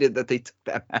tweeted that they took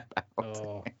that map out.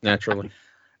 Oh. Naturally.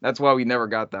 That's why we never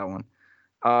got that one.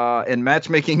 And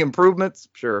matchmaking improvements,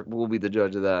 sure, we'll be the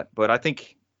judge of that. But I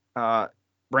think, Brant,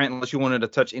 unless you wanted to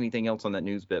touch anything else on that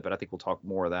news bit, but I think we'll talk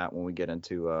more of that when we get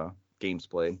into games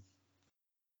played.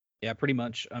 Yeah, pretty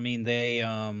much. I mean, they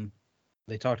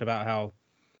talked about how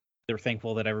they're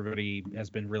thankful that everybody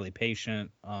has been really patient.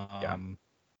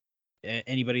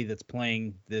 Anybody that's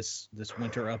playing this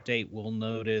winter update will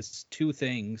notice 2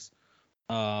 things.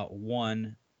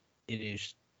 One, it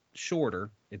is shorter.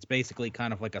 It's basically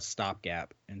kind of like a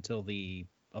stopgap until the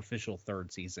official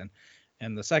 3rd season.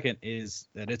 And the second is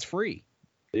that it's free.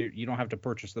 You don't have to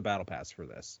purchase the battle pass for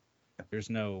this. There's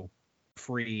no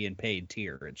free and paid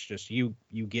tier. It's just you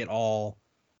get all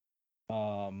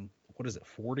what is it,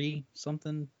 40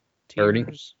 something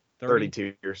tiers? 30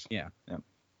 tiers. Yeah.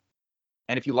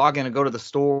 And if you log in and go to the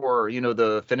store, you know,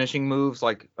 the finishing moves,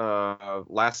 like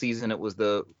last season it was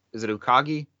is it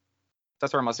Ukagi?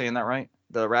 That's right, am I saying that right?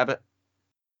 The rabbit?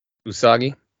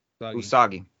 Usagi.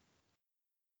 Usagi.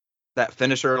 That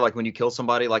finisher, like when you kill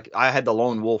somebody, like I had the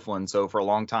lone wolf one, so for a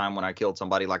long time when I killed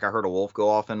somebody, like I heard a wolf go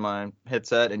off in my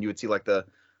headset, and you would see like the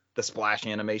splash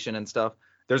animation and stuff.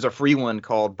 There's a free one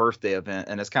called Birthday Event,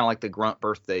 and it's kind of like the Grunt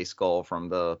birthday skull from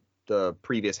the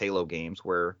previous Halo games,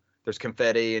 where there's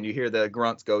confetti and you hear the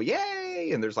grunts go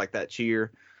yay, and there's like that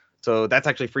cheer. So that's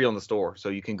actually free on the store, so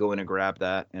you can go in and grab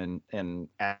that and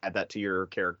add that to your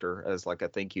character as like a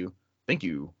thank you.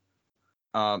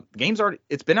 Game's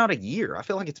it's been out a year. I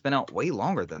feel like it's been out way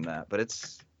longer than that, but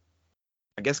it's,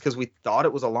 I guess because we thought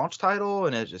it was a launch title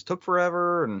and it just took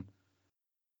forever. And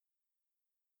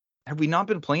have we not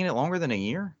been playing it longer than a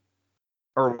year,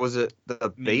 or was it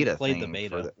the beta played thing? The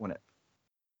beta.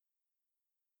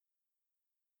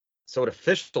 So it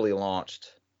officially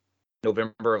launched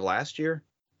November of last year,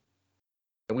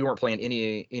 and we weren't playing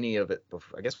any of it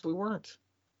before. I guess we weren't.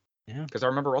 Yeah. Because I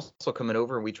remember also coming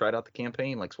over and we tried out the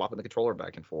campaign, like swapping the controller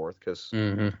back and forth, because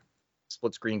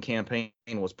split screen campaign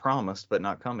was promised but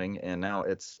not coming, and now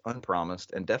it's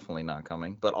unpromised and definitely not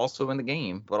coming, but also in the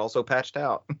game, but also patched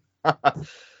out.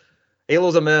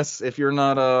 Halo's a mess if you're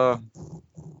not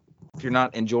if you're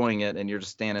not enjoying it and you're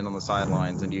just standing on the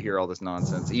sidelines and you hear all this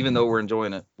nonsense, even though we're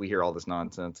enjoying it, we hear all this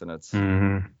nonsense and it's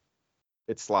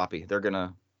sloppy. They're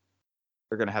gonna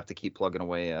have to keep plugging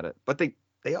away at it, but they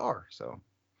are. So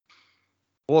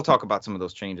we'll talk about some of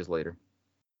those changes later.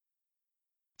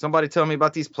 Somebody tell me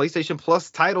about these PlayStation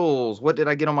Plus titles. What did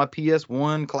I get on my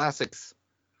PS1 classics?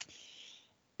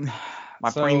 My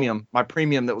premium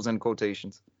that was in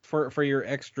quotations. For your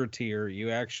extra tier, you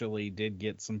actually did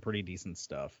get some pretty decent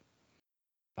stuff.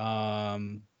 For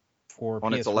On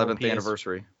PS4, its 11th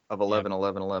anniversary of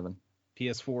 11/11/11.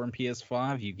 PS4 and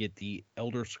PS5, you get the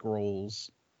Elder Scrolls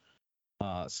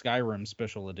Skyrim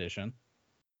Special Edition,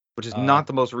 which is not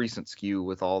the most recent SKU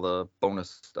with all the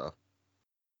bonus stuff.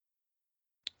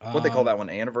 What they call that one?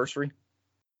 Anniversary?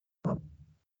 I'm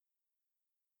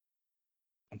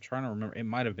trying to remember. It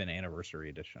might have been Anniversary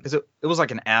Edition. Because it was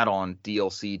like an add-on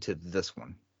DLC to this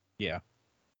one. Yeah.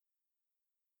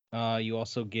 You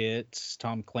also get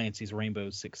Tom Clancy's Rainbow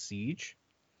Six Siege.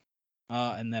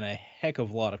 And then a heck of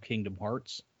a lot of Kingdom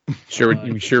Hearts. Sure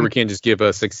we can't just give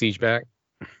Six Siege back?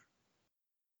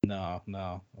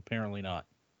 No, apparently not.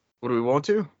 What do we want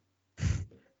to?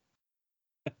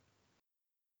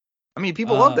 I mean,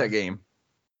 people love that game.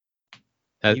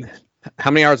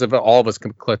 How many hours have all of us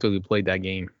collectively played that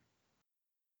game?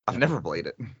 I've never played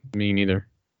it. Me neither.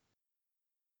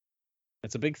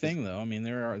 It's a big thing, though. I mean,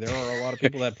 there are a lot of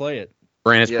people that play it.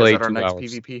 Brandon's played 2 our next hours.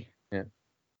 PvP.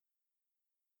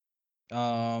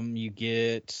 Yeah. You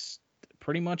get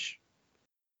pretty much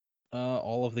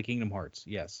all of the Kingdom Hearts.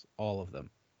 Yes, all of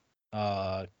them.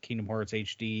 Kingdom Hearts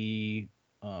HD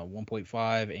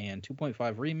 1.5 and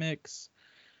 2.5 Remix.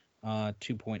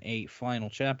 2.8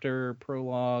 Final Chapter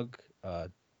Prologue,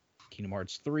 Kingdom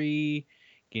Hearts 3,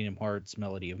 Kingdom Hearts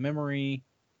Melody of Memory,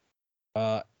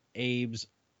 Abe's,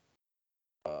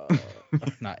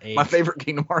 not Abe's. My favorite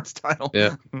Kingdom Hearts title.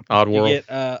 Yeah, Oddworld, you get,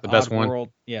 the best Oddworld,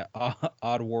 one. Yeah,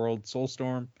 Oddworld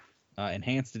Soulstorm,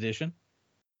 Enhanced Edition,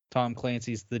 Tom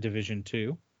Clancy's The Division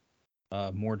 2,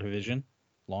 more Division,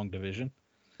 Long Division.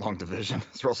 Long Division,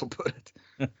 as Russell put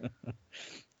it.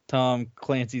 Tom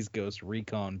Clancy's Ghost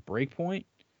Recon Breakpoint.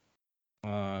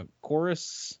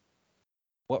 Chorus.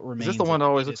 What remains? Is this the one that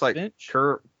always looks like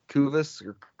Curvis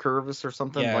Curvis or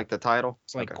something like the title?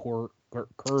 It's like Curvis.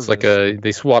 It's like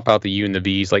they swap out the U and the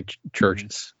V's like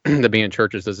churches. The band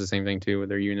Churches does the same thing too with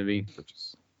their U and the V.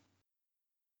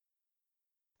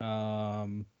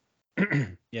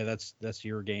 Yeah, that's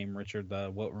your game, Richard.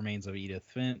 The What Remains of Edith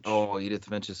Finch. Oh, Edith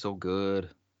Finch is so good.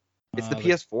 It's the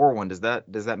PS4 one. Does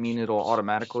that mean it'll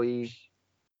automatically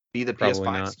be the PS5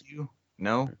 SKU?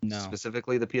 No.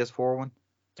 Specifically the PS4 one.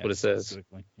 That's what it says.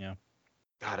 Specifically, yeah.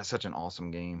 God, it's such an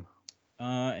awesome game.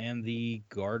 And the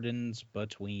Gardens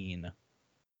Between,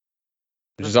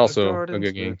 which is also a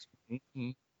good game.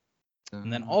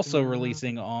 And then also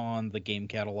releasing on the game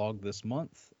catalog this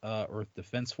month, Earth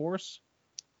Defense Force,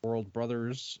 World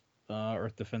Brothers,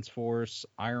 Earth Defense Force,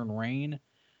 Iron Rain,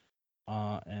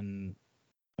 and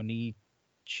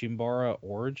Onichimbara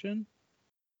Origin.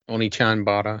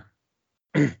 Onichanbara.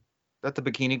 That the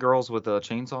bikini girls with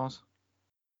chainsaws?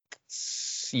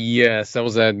 Yes, that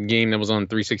was that game that was on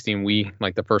 360 and Wii,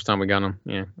 like the first time we got them.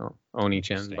 Yeah,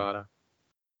 Onichanbara.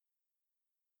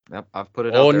 Yep, I've put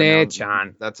it out there now.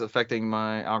 That's affecting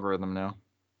my algorithm now.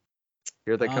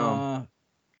 Here they come.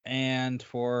 And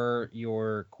for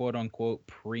your quote-unquote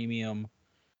premium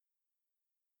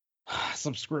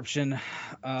subscription,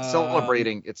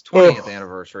 celebrating its 20th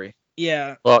anniversary.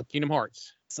 Yeah. Well, Kingdom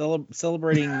Hearts.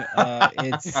 Celebrating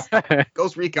its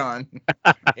Ghost Recon.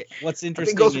 What's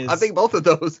interesting I think both of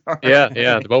those are.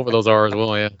 Yeah, both of those are as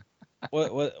well. Yeah.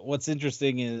 What's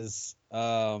interesting is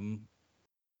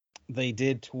they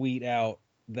did tweet out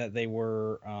that they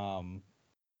were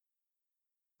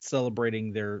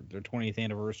celebrating their 20th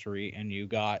anniversary, and you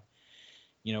got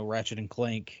Ratchet and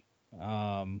Clank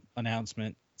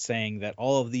announcement saying that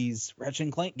all of these Ratchet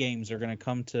and Clank games are going to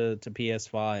come to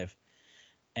PS5.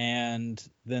 And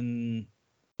then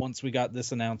once we got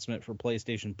this announcement for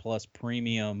PlayStation Plus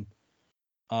Premium,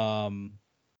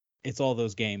 it's all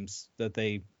those games that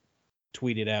they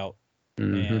tweeted out,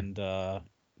 and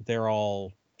they're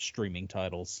all streaming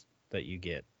titles that you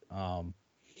get.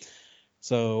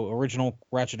 So original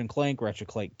Ratchet and Clank, Ratchet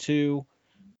Clank 2,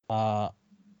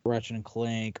 Ratchet and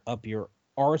Clank Up Your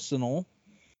Arsenal,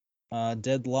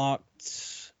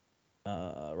 Deadlocked,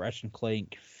 Ratchet and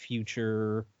Clank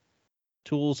Future,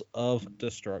 Tools of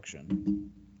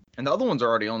Destruction. And the other ones are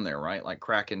already on there, right? Like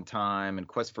Crack in Time and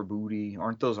Quest for Booty.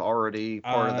 Aren't those already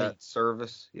part of that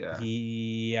service? Yeah.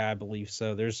 Yeah, I believe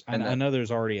so. I know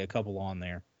there's already a couple on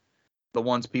there. the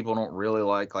ones people don't really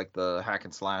like the hack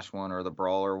and slash one or the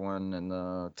brawler one and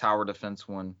the tower defense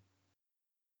one.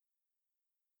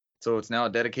 So it's now a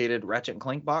dedicated Ratchet and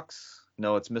Clank box.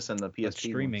 No, it's missing the PSP That's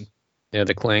streaming. ones. Yeah,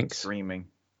 the Clanks. Streaming.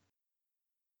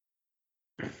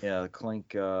 Yeah, the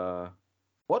Clank.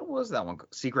 What was that one?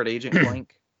 Secret Agent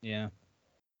Clank. Yeah.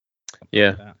 Yeah.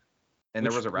 Like that. And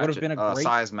there Which was a would've Ratchet. been a great-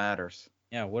 Size Matters.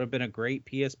 Yeah, would have been a great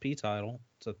PSP title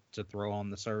to throw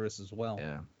on the service as well.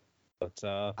 Yeah. But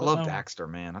I but love no, Daxter,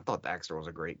 man. I thought Daxter was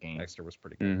a great game. Dexter was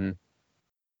pretty good. Mm-hmm.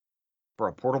 For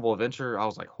a portable adventure, I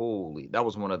was like, holy, that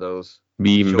was one of those.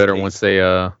 Be even better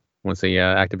Showcase. once they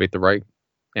activate the right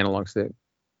analog stick.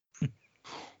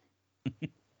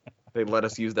 They let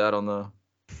us use that on the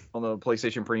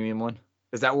PlayStation Premium one.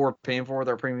 Is that what we're paying for with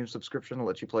our premium subscription to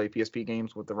let you play PSP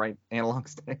games with the right analog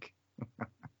stick?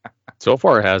 So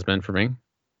far, it has been for me.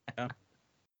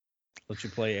 Let you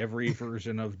play every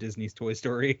version of Disney's Toy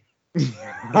Story.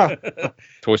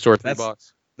 Toy Store 3 That's-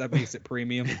 box. That makes it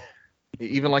premium.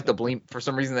 Even like the Bleem. For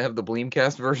some reason, they have the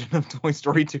Bleemcast version of Toy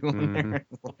Story 2 on there.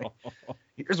 It's like,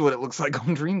 here's what it looks like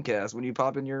on Dreamcast when you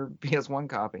pop in your PS1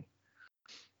 copy.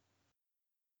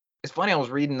 It's funny. I was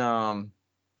reading the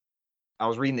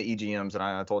EGMs, and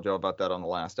I told y'all about that on the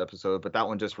last episode, but that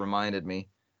one just reminded me.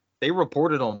 They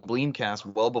reported on Bleemcast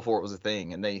well before it was a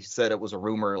thing, and they said it was a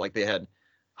rumor. Like they had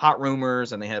hot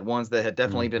rumors, and they had ones that had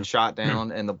definitely been shot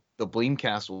down, and the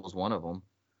Bleemcast was one of them,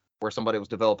 where somebody was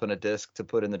developing a disc to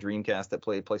put in the Dreamcast that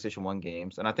played PlayStation 1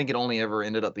 games. And I think it only ever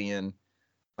ended up being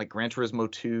like Gran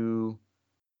Turismo 2,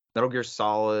 Metal Gear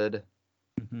Solid,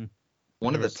 Mhm.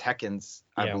 one of the There was- Tekkens,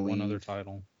 I Yeah, believe. one other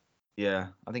title. Yeah,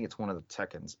 I think it's one of the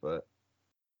Tekkens, but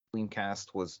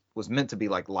Dreamcast was meant to be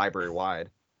like library wide.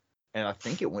 And I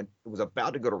think it was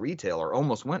about to go to retail or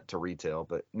almost went to retail,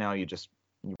 but now you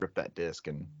rip that disc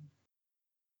and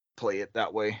play it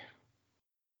that way.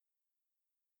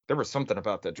 There was something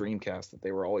about that Dreamcast that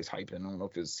they were always hyping. I don't know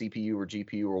if it was CPU or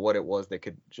GPU or what it was. They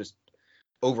could just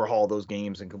overhaul those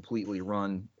games and completely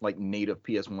run like native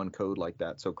PS1 code like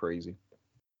that. So crazy.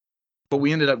 But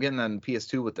we ended up getting that in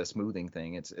PS2 with the smoothing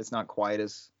thing. It's not quite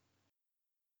as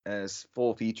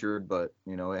full featured, but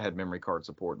you know, it had memory card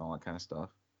support and all that kind of stuff.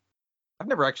 I've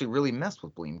never actually really messed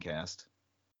with Bleemcast.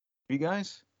 You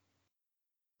guys?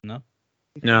 No.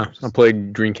 No, I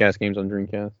played Dreamcast games on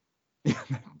Dreamcast. Yeah,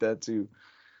 that too.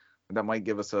 That might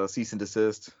give us a cease and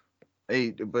desist.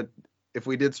 Hey, but if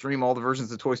we did stream all the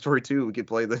versions of Toy Story 2, we could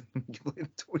play the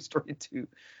Toy Story 2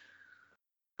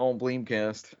 on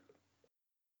Bleemcast.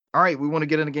 All right, we want to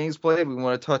get into games played. We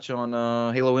want to touch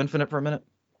on Halo Infinite for a minute.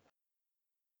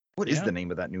 What is Yeah. the name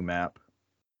of that new map?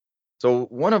 So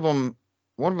one of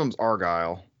them's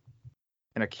Argyle,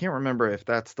 and I can't remember if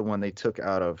that's the one they took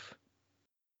out of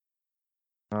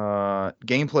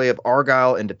gameplay of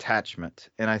Argyle and Detachment,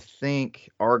 and I think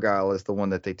Argyle is the one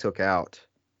that they took out.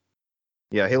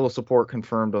 Yeah, Halo support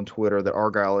confirmed on Twitter that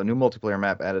Argyle, a new multiplayer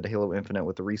map added to Halo Infinite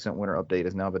with the recent winter update,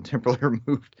 has now been temporarily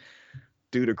removed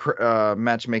due to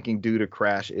matchmaking due to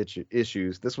crash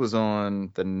issues. This was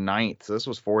on the 9th, so this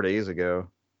was 4 days ago.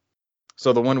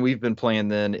 So the one we've been playing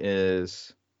then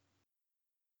is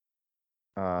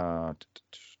already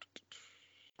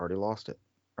lost it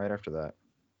right after that.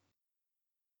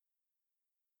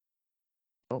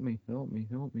 Help me.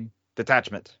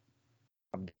 Detachment.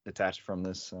 I'm detached from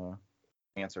this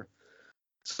answer.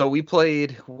 So we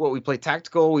played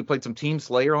tactical, we played some Team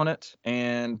Slayer on it,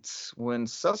 and when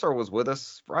Cesar was with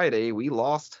us Friday, we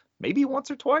lost maybe once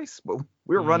or twice, but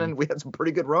we had some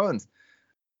pretty good runs.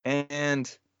 And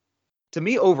to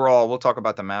me overall, we'll talk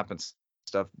about the map and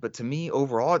stuff, but to me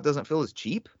overall, it doesn't feel as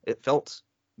cheap. It felt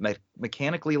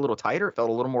mechanically a little tighter, it felt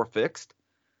a little more fixed.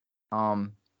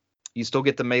 You still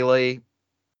get the melee.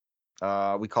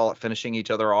 We call it finishing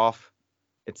each other off.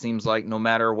 It seems like no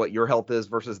matter what your health is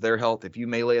versus their health, if you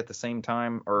melee at the same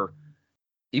time, or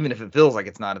even if it feels like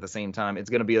it's not at the same time, it's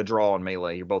going to be a draw in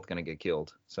melee. You're both going to get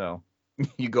killed. So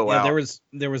you go out.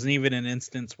 There was even an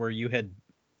instance where you had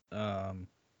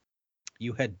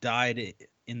died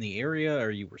in the area, or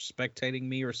you were spectating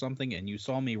me or something, and you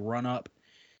saw me run up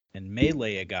and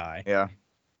melee a guy. Yeah.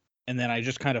 And then I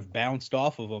just kind of bounced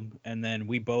off of him, and then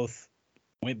we both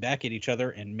went back at each other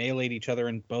and meleeed each other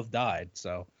and both died.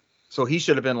 So he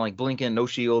should have been like blinking, no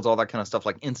shields, all that kind of stuff,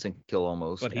 like instant kill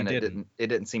almost. But he and didn't. It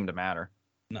didn't seem to matter.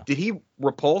 No. Did he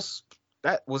repulse?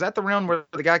 Was that the round where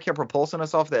the guy kept repulsing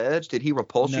us off the edge? Did he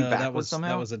repulse you backwards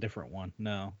somehow? That was a different one.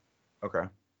 No. Okay.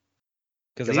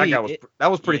 Because that guy that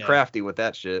was pretty yeah. crafty with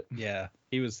that shit. Yeah,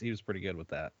 he was pretty good with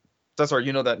that. That's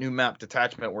you know that new map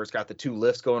Detachment where it's got the two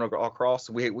lifts going across.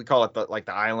 We call it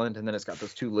the island, and then it's got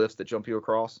those two lifts that jump you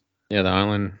across. Yeah, the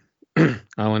island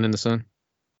in the sun.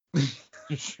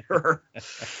 Sure.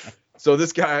 So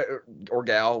this guy or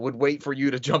gal would wait for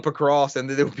you to jump across, and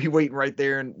then they would be waiting right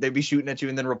there, and they'd be shooting at you,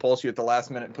 and then repulse you at the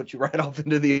last minute and put you right off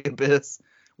into the abyss.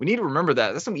 We need to remember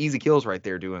that. That's some easy kills right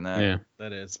there doing that. Yeah.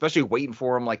 That is. Especially waiting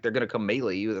for them like they're going to come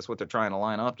melee you. That's what they're trying to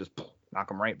line up. Just knock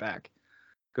them right back.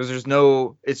 Because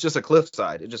it's just a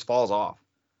cliffside. It just falls off.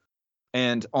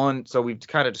 And so we've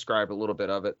kind of described a little bit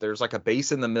of it. There's like a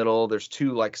base in the middle. There's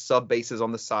 2 like sub bases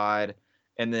on the side.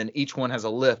 And then each one has a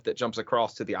lift that jumps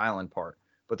across to the island part.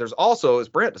 But there's also, as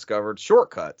Brent discovered,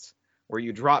 shortcuts where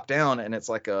you drop down and it's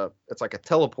like a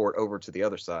teleport over to the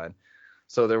other side.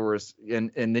 So there was,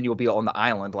 and then you'll be on the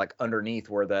island like underneath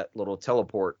where that little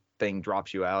teleport thing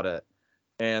drops you out at.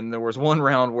 And there was one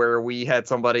round where we had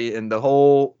somebody, and the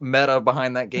whole meta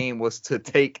behind that game was to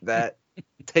take that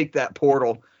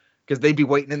portal, because they'd be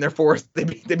waiting in there for us. They'd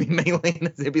be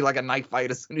meleeing. They'd be like a knife fight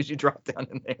as soon as you drop down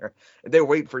in there. They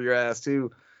wait for your ass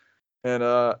too. And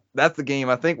that's the game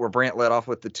I think where Brant let off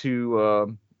with the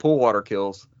 2 pool water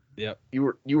kills. Yep.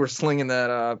 You were slinging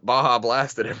that Baja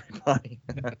Blast at everybody.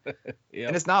 Yep.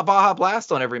 And it's not Baja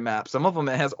Blast on every map. Some of them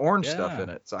it has orange stuff Yeah. in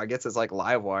it. So I guess it's like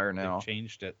Livewire now. They've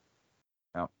changed it.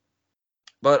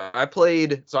 But I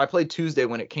played Tuesday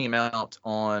when it came out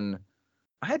on.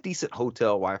 I had decent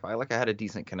hotel Wi-Fi. Like I had a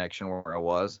decent connection where I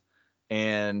was,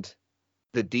 and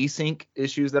the desync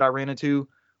issues that I ran into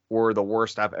were the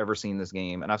worst I've ever seen this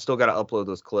game. And I've still got to upload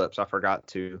those clips. I forgot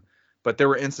to, but there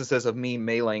were instances of me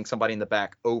meleeing somebody in the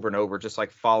back over and over, just like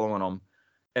following them.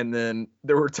 And then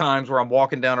there were times where I'm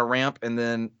walking down a ramp and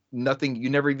then nothing.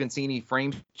 You never even see any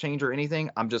frame change or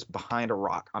anything. I'm just behind a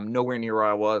rock. I'm nowhere near where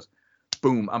I was.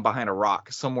 Boom, I'm behind a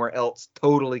rock somewhere else,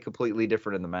 totally, completely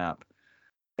different in the map.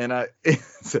 And I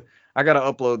got to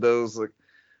upload those. Like,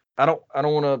 I don't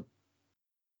want to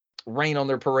rain on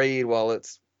their parade while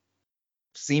it's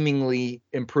seemingly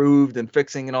improved and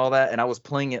fixing and all that. And I was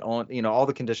playing it on, all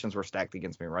the conditions were stacked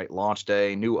against me, right? Launch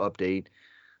day, new update,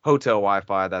 hotel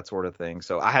Wi-Fi, that sort of thing.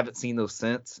 So I haven't seen those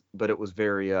since, but it was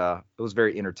very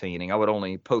entertaining. I would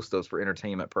only post those for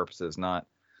entertainment purposes, not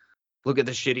look at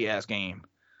this shitty ass game.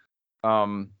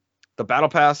 The battle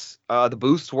pass, the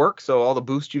boosts work. So all the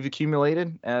boosts you've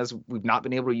accumulated, as we've not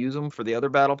been able to use them for the other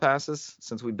battle passes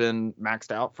since we've been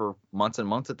maxed out for months and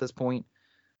months at this point.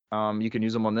 You can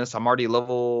use them on this. I'm already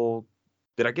level.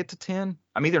 Did I get to 10?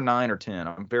 I'm either 9 or 10.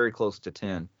 I'm very close to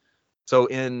 10. So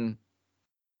in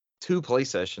 2 play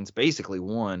sessions, basically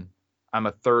 1, I'm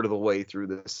a third of the way through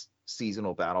this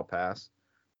seasonal battle pass.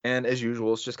 And as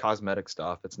usual, it's just cosmetic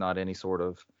stuff. It's not any sort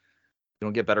of, you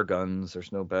don't get better guns.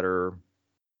 There's no better.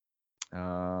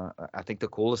 I think the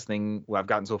coolest thing I've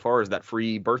gotten so far is that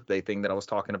free birthday thing that I was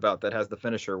talking about that has the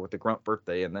finisher with the grunt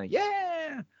birthday and the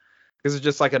because it's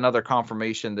just like another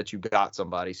confirmation that you got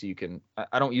somebody. So you can,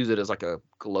 I don't use it as like a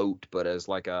gloat, but as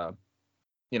like a,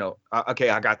 okay,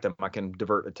 I got them. I can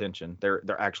divert attention. They're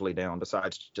actually down,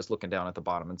 besides just looking down at the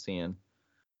bottom and seeing,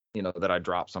 that I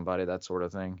dropped somebody, that sort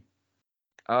of thing.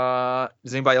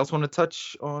 Does anybody else want to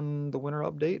touch on the winter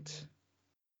update?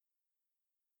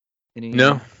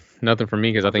 No, nothing for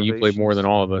me, because I think you played more than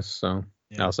all of us. So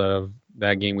Yeah. outside of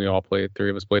that game, we all played.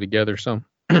 3 of us played together. So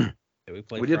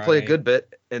We did play a good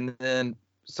bit, and then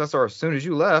Cesar, as soon as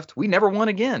you left, we never won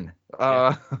again.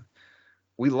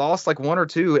 We lost like 1 or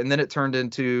 2, and then it turned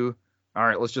into, all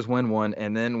right, let's just win 1,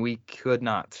 and then we could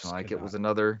not. Was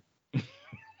another.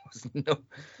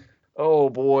 Oh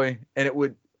boy,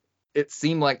 and it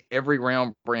seemed like every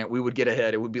round, Brant, we would get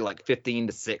ahead. It would be like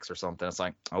 15-6 or something. It's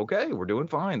like, okay, we're doing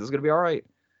fine. This is gonna be all right.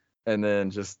 And then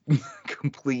just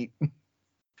complete,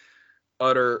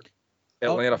 utter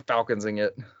Atlanta Falconsing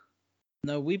it.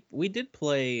 No, we did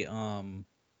play.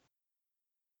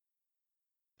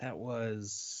 That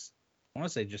was, I want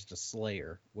to say, just a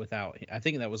Slayer without. I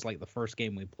think that was like the first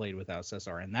game we played without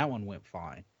Cesar, and that one went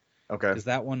fine. Okay. Because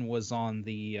that one was on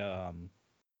the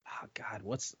God,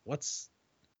 what's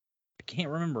I can't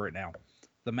remember it now.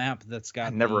 The map that's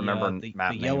got map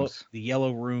names. The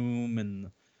yellow room, and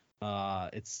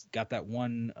it's got that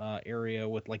one area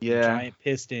with like the giant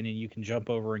piston, and you can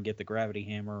jump over and get the gravity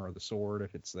hammer or the sword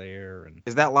if it's there. And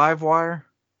is that Livewire?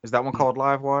 Is that one called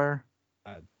Livewire?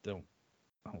 I don't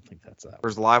think that's that. Or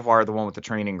is Livewire the one with the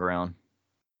training ground?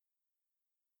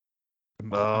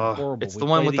 It's the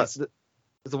one with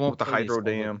it's the one with the hydro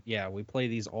dam. Yeah, we play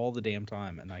these all the damn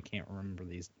time, and I can't remember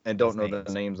these. And don't know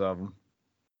the names of them.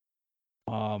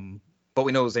 But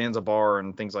we know Zanzibar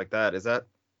and things like that. Is that?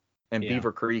 And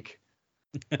Beaver Creek.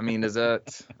 I mean, is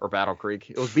that, or Battle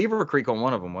Creek? It was Beaver Creek on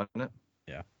one of them, wasn't it?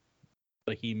 Yeah.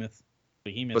 Behemoth.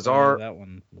 Bazaar. That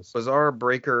one was. Bazaar,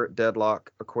 Breaker,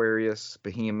 Deadlock, Aquarius,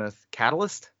 Behemoth,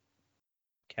 Catalyst.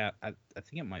 I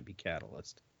think it might be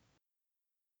Catalyst.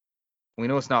 We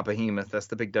know it's not Behemoth. That's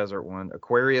the big desert one.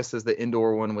 Aquarius is the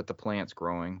indoor one with the plants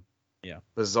growing. Yeah.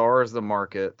 Bazaar is the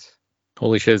market.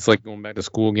 Holy shit! It's like going back to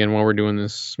school again while we're doing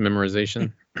this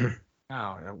memorization.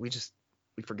 Oh, we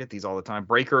forget these all the time.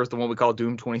 Breaker is the one we call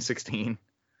Doom 2016.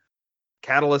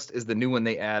 Catalyst is the new one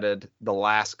they added the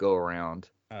last go around.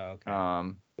 Oh,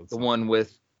 okay. The one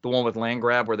with land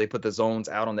grab where they put the zones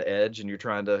out on the edge and you're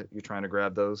trying to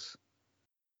grab those.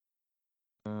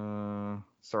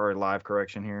 Sorry, live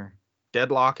correction here.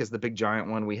 Deadlock is the big giant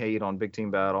one we hate on Big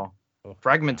Team Battle. Oh,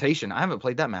 Fragmentation. I haven't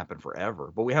played that map in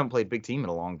forever, but we haven't played Big Team in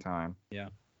a long time. Yeah.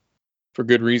 For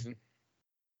good reason.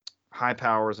 High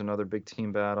Power is another Big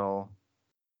Team Battle.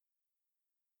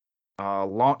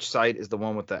 Launch Site is the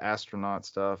one with the astronaut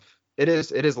stuff. It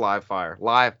is Live Fire.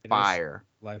 Live Fire.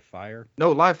 Live Fire?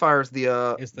 No, Live Fire is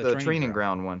It's the training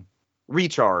ground one.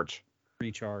 Recharge.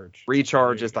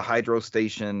 Recharge is the hydro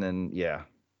station, and yeah.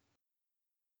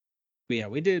 But yeah,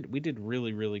 we did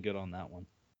really, really good on that one.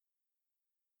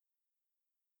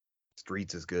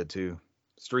 Streets is good too.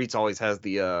 Streets always has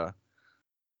the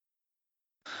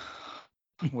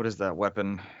what is that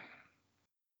weapon?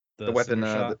 The weapon Cinder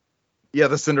Shot?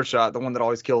 the Cinder Shot, the one that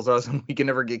always kills us and we can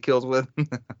never get kills with.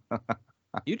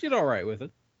 You did all right with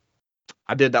it.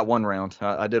 I did that one round.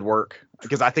 I did work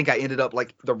because I think I ended up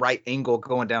like the right angle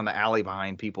going down the alley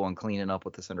behind people and cleaning up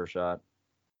with the Cinder Shot.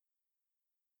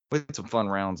 We had some fun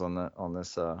rounds on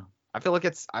this. I feel like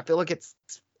it's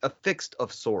a fixed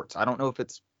of sorts. I don't know if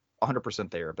it's 100%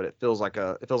 there, but it feels like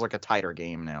a tighter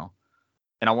game now.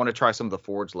 And I want to try some of the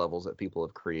Forge levels that people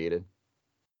have created.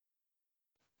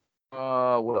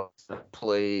 What else? I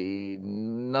played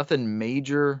nothing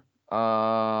major.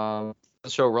 So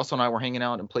Russell and I were hanging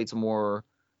out and played some more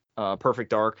Perfect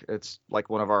Dark. It's like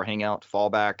one of our hangout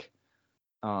fallback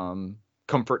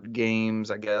comfort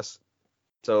games, I guess.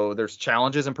 So there's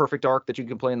challenges in Perfect Dark that you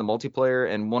can play in the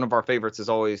multiplayer, and one of our favorites is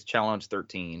always Challenge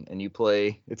 13. And you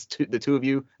play, the two of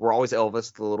you. We're always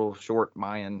Elvis, the little short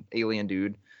Mayan alien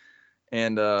dude,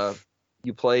 and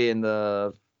you play in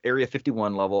the Area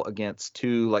 51 level against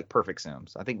two like perfect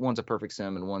sims. I think one's a perfect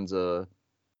sim and one's a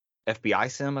FBI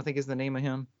sim, I think is the name of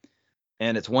him.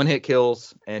 And it's one hit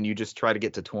kills, and you just try to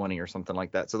get to 20 or something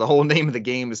like that. So the whole name of the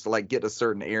game is to like get a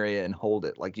certain area and hold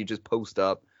it. Like you just post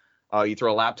up. You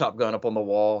throw a laptop gun up on the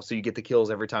wall, so you get the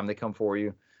kills every time they come for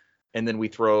you. And then we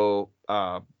throw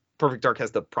Perfect Dark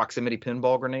has the proximity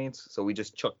pinball grenades, so we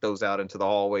just chuck those out into the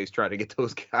hallways trying to get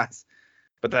those guys.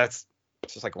 But that's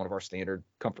just like one of our standard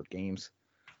comfort games.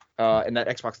 And that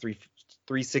Xbox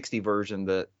 360 version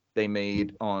that they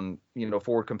made on,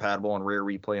 forward compatible and rare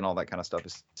replay and all that kind of stuff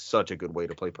is such a good way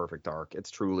to play Perfect Dark. It's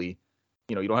truly,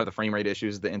 you don't have the frame rate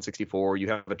issues of the N64. You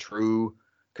have a true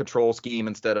control scheme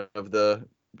instead of the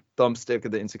thumbstick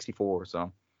of the N64.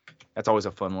 So that's always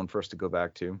a fun one for us to go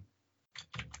back to.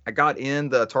 I got in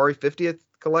the Atari 50th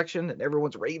collection and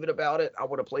everyone's raving about it. I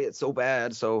want to play it so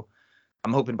bad. So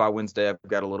I'm hoping by Wednesday I've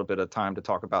got a little bit of time to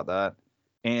talk about that.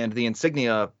 And the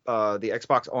Insignia, the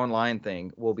Xbox Online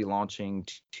thing, will be launching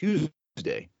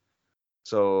Tuesday.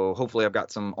 So hopefully I've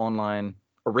got some online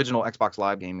original Xbox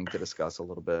Live gaming to discuss a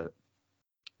little bit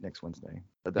next Wednesday.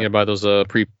 Buy those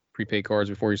prepaid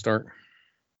cards before you start.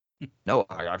 No,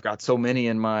 I've got so many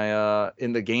in my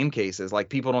in the game cases. Like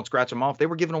people don't scratch them off. They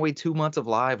were giving away 2 months of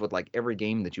live with like every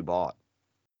game that you bought.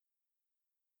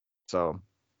 So,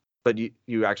 but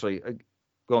you actually,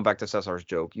 going back to Cesar's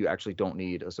joke, you actually don't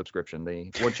need a subscription.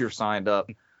 Once you're signed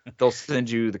up, they'll send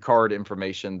you the card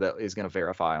information that is going to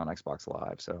verify on Xbox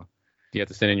Live. So, do you have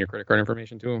to send in your credit card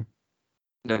information to them?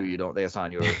 No, you don't. They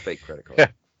assign you a fake credit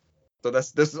card. So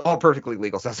this is all perfectly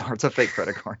legal, Cesar. It's a fake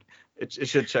credit card. It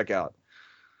should check out.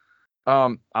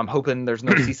 I'm hoping there's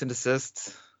no cease and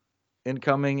desist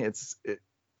incoming. It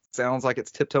sounds like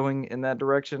it's tiptoeing in that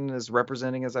direction, as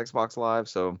representing as Xbox Live.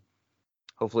 So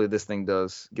hopefully this thing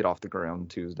does get off the ground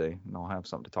Tuesday, and I'll have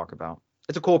something to talk about.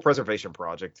 It's a cool preservation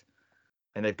project,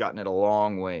 and they've gotten it a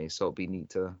long way. So it'll be neat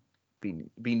to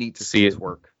see its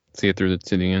work. See it through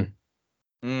to the end.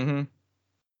 Mm-hmm.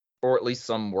 Or at least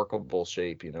some workable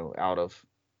shape, out of.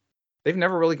 They've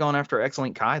never really gone after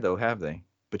X-Link Kai though, have they?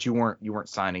 But you weren't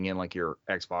signing in like your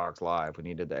Xbox Live when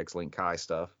you did the X-Link Kai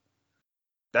stuff.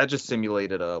 That just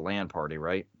simulated a LAN party,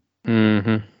 right?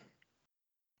 Mm-hmm.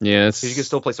 Yeah, because you can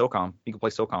still play SOCOM. You can play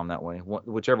SOCOM that way.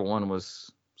 Whichever one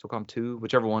was SOCOM 2,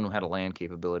 whichever one had a LAN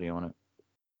capability on it.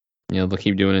 Yeah, they'll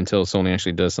keep doing it until Sony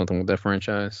actually does something with that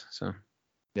franchise. So.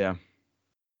 Yeah.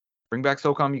 Bring back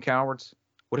SOCOM, you cowards.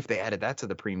 What if they added that to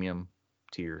the premium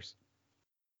tiers?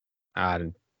 I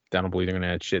don't believe they're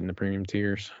gonna add shit in the premium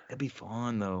tiers. That'd be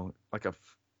fun though, like a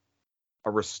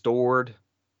restored,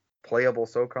 playable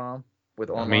SOCOM with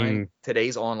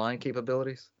today's online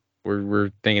capabilities.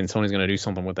 we're thinking Sony's gonna do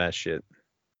something with that shit.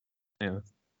 Yeah,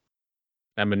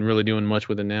 I haven't been really doing much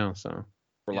with it now, so.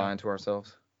 We're lying to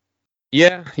ourselves.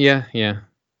 Yeah.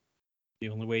 The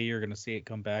only way you're gonna see it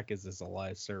come back is as a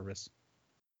live service.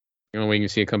 The only way you can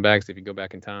see it come back is if you go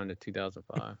back in time to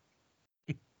 2005.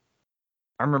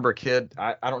 I remember a kid.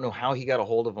 I don't know how he got a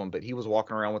hold of them, but he was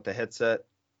walking around with the headset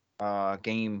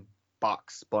game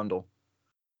box bundle.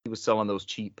 He was selling those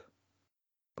cheap.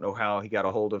 I don't know how he got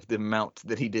a hold of the amount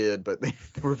that he did, but they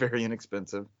were very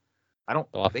inexpensive. I don't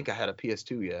think I had a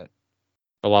PS2 yet.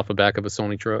 Fell off the back of a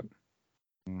Sony truck.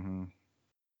 Mm-hmm.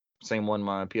 Same one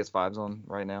my PS5's on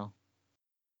right now.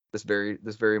 This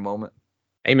very moment.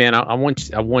 Hey man, I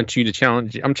want you to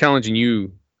challenge. I'm challenging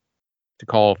you to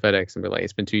call FedEx and be like,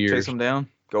 it's been 2 years. Chase them down.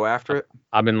 Go after it.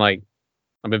 I've been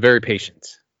very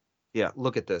patient. Yeah,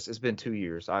 look at this. It's been 2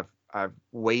 years. I've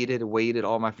waited.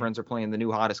 All my friends are playing the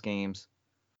new hottest games.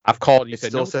 I've called. You it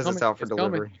said still no, says it's out for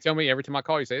delivery. You tell me every time I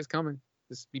call, you say it's coming.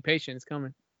 Just be patient. It's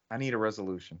coming. I need a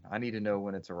resolution. I need to know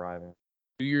when it's arriving.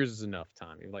 2 years is enough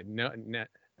time. You're like, no.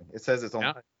 It says it's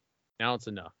on. Now it's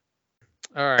enough.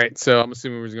 All right, so I'm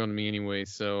assuming it was going to me anyway.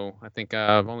 So I think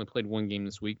I've only played one game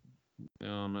this week. I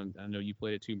know you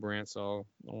played it too, Brant, so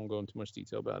I won't go into much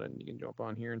detail about it, and you can jump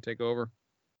on here and take over.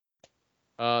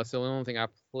 So the only thing I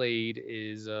played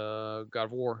is God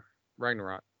of War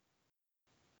Ragnarok.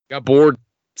 Got bored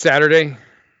Saturday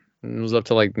and was up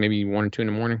to like maybe 1 or 2 in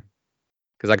the morning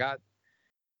because I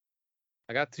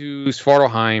got to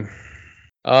Svartalheim.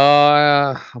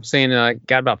 I'm saying I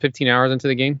got about 15 hours into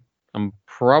the game. I'm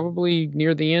probably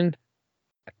near the end.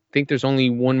 I think there's only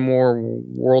one more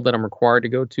world that I'm required to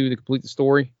go to complete the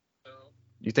story.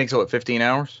 You think so at 15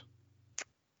 hours?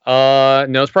 No,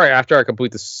 it's probably after I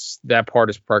complete that part.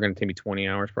 It's probably going to take me 20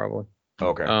 hours probably.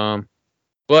 Okay.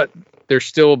 But there's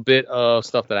still a bit of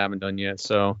stuff that I haven't done yet,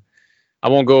 so I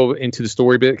won't go into the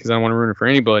story bit because I don't want to ruin it for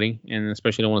anybody, and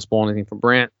especially don't want to spoil anything for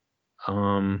Brant.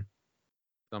 I'm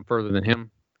further than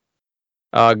him.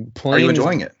 Are you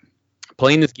enjoying it?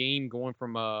 Playing this game, going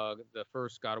from the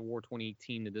first God of War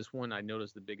 2018 to this one, I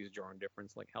noticed the biggest jarring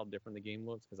difference, like how different the game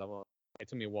looks, because it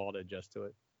took me a while to adjust to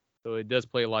it. So it does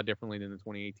play a lot differently than the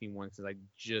 2018 one, because I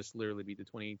just literally beat the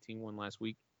 2018 one last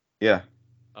week. Yeah.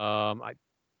 At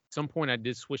some point I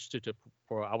did switch to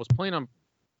I was playing on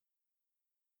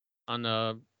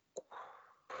what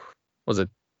was it?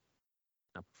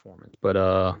 Not performance,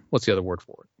 but what's the other word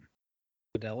for it?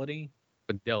 Fidelity.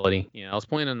 Yeah, I was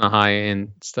playing on the high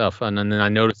end stuff, and then I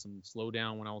noticed some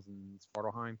slowdown when I was in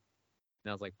Svartalheim, and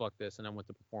I was like, "Fuck this!" And I went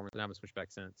to performance, and I haven't switched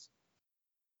back since.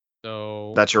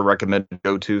 So that's your recommended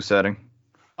go-to setting.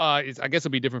 I guess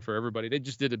it'll be different for everybody. They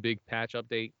just did a big patch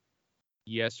update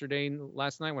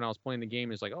last night when I was playing the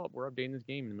game. It's like, "Oh, we're updating this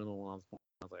game in the middle." Of I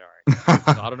was like, "All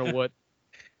right." So I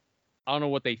don't know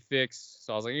what they fixed.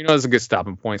 So I was like, it's a good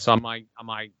stopping point. So I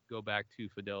might go back to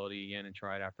Fidelity again and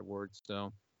try it afterwards.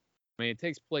 So. I mean, it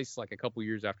takes place like a couple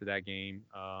years after that game.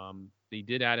 They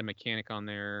did add a mechanic on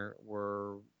there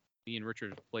where me and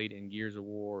Richard played in Gears of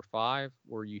War 5,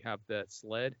 where you have that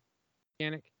sled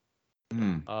mechanic.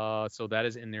 So that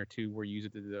is in there too, where you use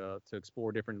it to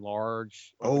explore different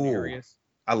large open areas.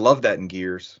 I love that in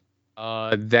Gears.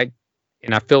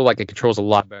 And I feel like it controls a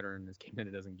lot better in this game than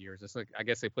it does in Gears. It's like, I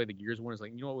guess they played the Gears one. It's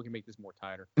like, we can make this more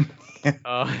tighter.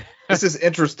 This is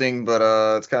interesting,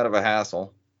 but it's kind of a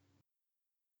hassle.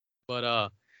 But I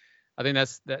think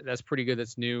that's pretty good.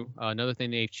 That's new. Another thing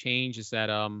they've changed is that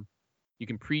you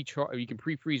can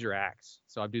pre-freeze your axe.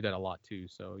 So I do that a lot too.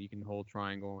 So you can hold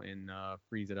triangle and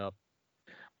freeze it up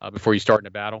before you start in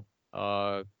a battle.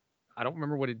 I don't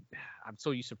remember I'm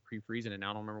so used to pre-freezing it now.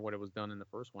 I don't remember what it was done in the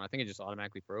first one. I think it just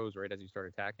automatically froze right as you start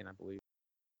attacking, I believe.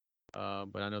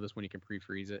 But I know this one you can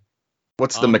pre-freeze it.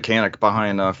 What's the mechanic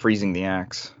behind freezing the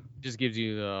axe? Just gives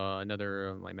you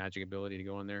another like magic ability to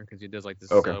go in there because it does like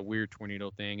this weird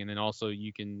tornado thing, and then also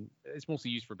it's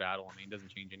mostly used for battle. I mean, it doesn't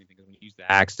change anything because when you use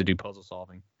the axe to do puzzle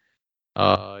solving,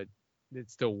 it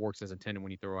still works as intended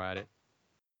when you throw at it.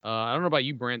 I don't know about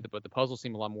you, Brent, but the puzzles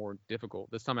seem a lot more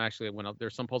difficult this time. Actually,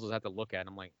 there's some puzzles I have to look at, and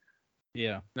I'm like,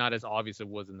 yeah, not as obvious as it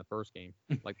was in the first game.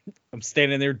 Like I'm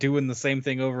standing there doing the same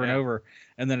thing over and over,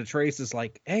 and then Atreus is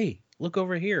like, "Hey, look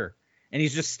over here," and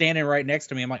he's just standing right next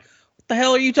to me. I'm like, "What the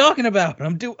hell are you talking about?"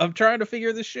 I'm trying to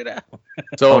figure this shit out.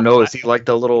 So is he like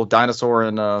the little dinosaur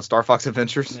in Star Fox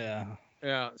Adventures?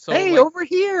 Yeah. So hey, over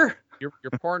here.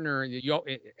 Your partner,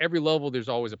 every level there's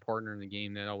always a partner in the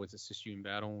game that always assists you in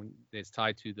battle. It's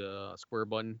tied to the square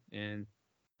button, and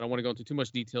I don't want to go into too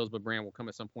much details, but Brand will come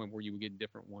at some point where you will get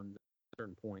different ones at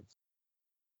certain points.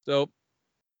 So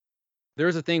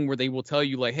there's a thing where they will tell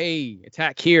you like, "Hey,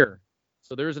 attack here,"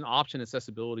 So there's an option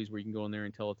accessibilities where you can go in there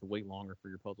and tell it to wait longer for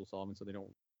your puzzle solving, so they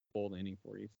don't spoil the ending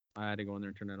for you. I had to go in there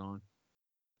and turn it on.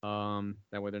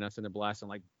 That way they're not sitting there blasting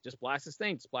like, just blast this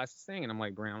thing, and I'm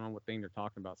like, Brand, I don't know what thing they're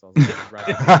talking about. So I was like,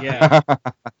 rather Yeah.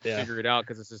 figure it out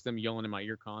because it's just them yelling in my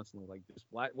ear constantly, like, just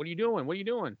what are you doing? What are you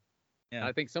doing? Yeah.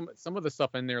 I think some of the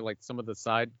stuff in there, like some of the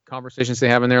side conversations they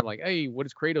have in there, like, hey, what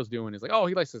is Kratos doing? It's like, oh,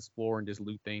 he likes to explore and just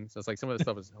loot things. So it's like some of the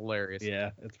stuff is hilarious.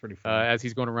 Yeah, it's pretty fun. As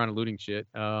he's going around and looting shit.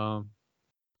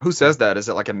 Who says that? Is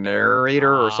it like a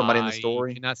narrator or somebody in the I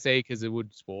story? cannot say because it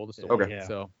would spoil the story. Okay. Yeah.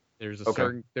 So there's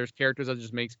Okay. there's characters that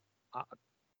just makes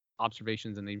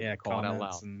observations and they call it out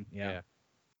loud. And,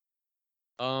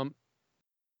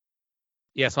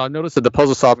 So I noticed that the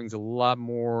puzzle solving is a lot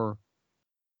more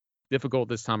difficult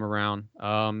this time around.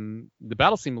 The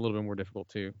battles seem a little bit more difficult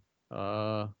too.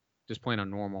 Just playing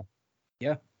on normal.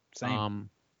 Yeah,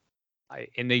 same.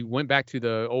 And they went back to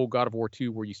the old God of War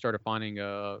 2 where you started finding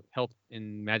health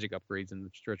and magic upgrades in the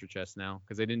treasure chest now,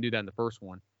 because they didn't do that in the first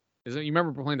one. You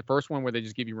remember playing the first one where they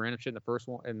just give you random shit in the first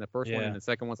one, and the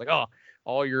second one's like, oh,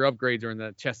 all your upgrades are in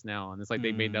the chest now, and it's like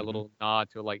they made that little nod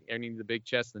to like any of the big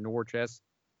chests, the Nord chests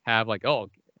have like, oh,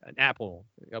 an apple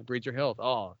upgrades your health,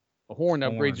 oh, a horn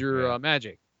upgrades your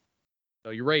magic,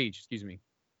 so your rage, excuse me.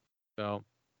 So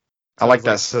I like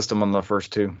that system on the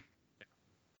first two.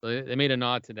 So they made a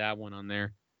nod to that one on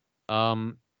there.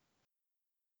 The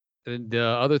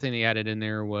other thing they added in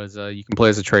there was you can play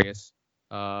as Atreus.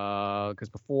 Because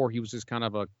before he was just kind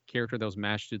of a character that was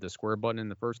mashed to the square button in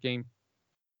the first game.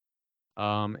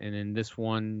 And in this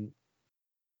one,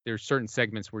 there's certain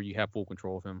segments where you have full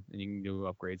control of him and you can do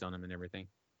upgrades on him and everything.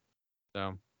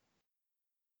 So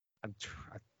I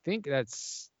think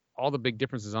that's all the big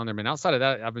differences on there. But outside of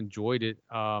that, I've enjoyed it.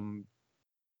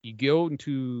 You go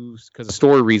into, because of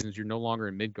story reasons, you're no longer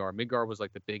in Midgard. Midgard was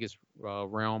like the biggest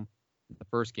realm in the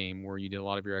first game where you did a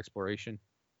lot of your exploration.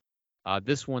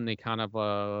 This one, they kind of,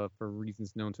 for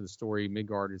reasons known to the story,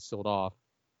 Midgard is sealed off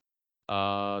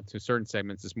to certain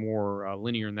segments. It's more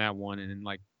linear in that one, and then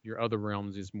like your other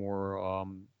realms is more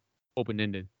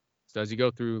open-ended. So as you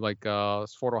go through like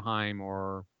Svartalfheim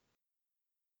or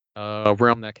a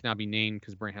realm that cannot be named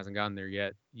because Brent hasn't gotten there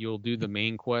yet, you'll do the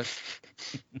main quest,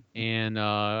 and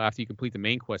after you complete the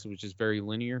main quest, which is very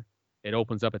linear, it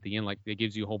opens up at the end. Like it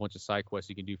gives you a whole bunch of side quests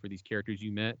you can do for these characters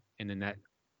you met, and then that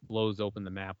blows open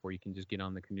the map where you can just get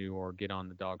on the canoe or get on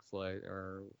the dog sled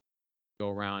or go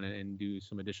around and do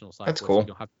some additional side quests. That's cool. You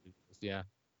don't have to do this. Yeah.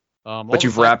 But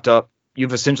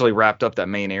you've essentially wrapped up that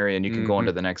main area, and you can go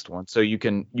into the next one. So you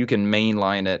can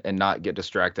mainline it and not get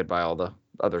distracted by all the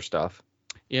other stuff.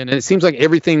 Yeah, and it seems like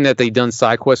everything that they've done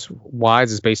side quest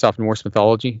wise is based off Norse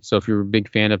mythology. So if you're a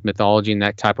big fan of mythology and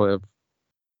that type of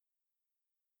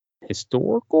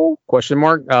historical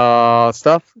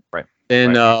stuff, right?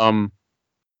 Then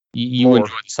you enjoy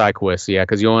the side quests,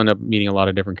 because you'll end up meeting a lot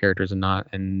of different characters and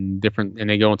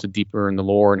they go into deeper in the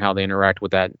lore and how they interact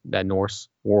with that Norse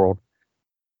world.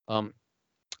 I'm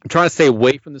trying to stay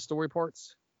away from the story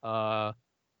parts.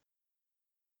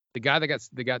 The guy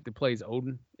that plays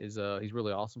Odin is he's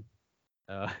really awesome.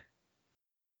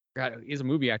 He's a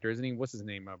movie actor, isn't he? What's his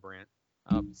name, Brant?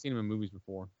 I've seen him in movies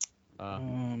before.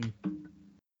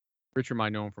 Richard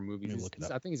might know him from movies.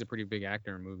 I think he's a pretty big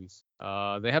actor in movies.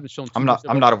 They haven't shown. I'm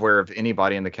not aware of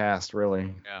anybody in the cast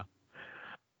really.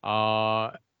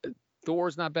 Yeah.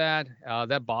 Thor's not bad.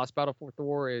 That boss battle for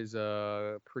Thor is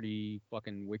pretty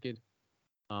fucking wicked.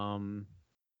 There's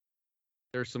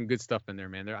some good stuff in there,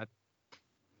 man.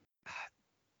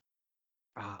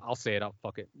 I'll say it.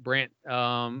 Fuck it, Brant.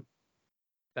 I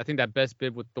think that best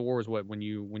bit with Thor is when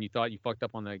you thought you fucked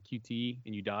up on the QTE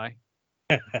and you die.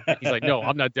 He's like, no,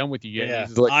 I'm not done with you yet. Yeah.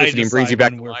 His electricity brings you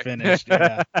back to we're life. Finished.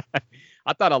 Yeah.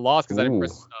 I thought I lost because I didn't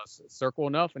press circle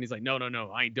enough, and he's like, no,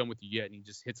 I ain't done with you yet, and he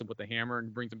just hits him with the hammer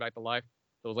and brings him back to life.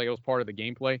 So it was part of the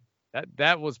gameplay.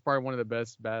 That was probably one of the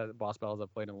best boss battles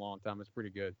I've played in a long time. It's pretty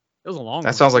good. It was a long one.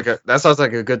 That sounds like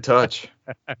a good touch.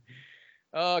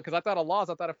 Because I thought I lost.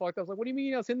 I thought I fucked up. I was like, what do you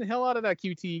mean? I was hitting the hell out of that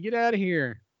QT. Get out of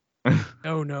here.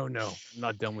 No. I'm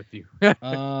not done with you.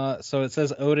 So it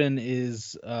says Odin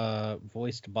is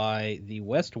voiced by the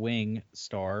West Wing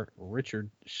star Richard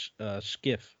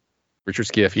Schiff. Richard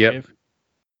Schiff, yep.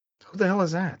 Who the hell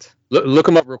is that? Look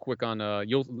him up real quick on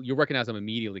you'll recognize him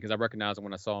immediately because I recognized him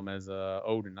when I saw him as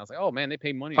Odin. I was like, oh man, they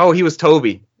paid money. Oh, he was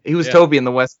Toby. He was Toby in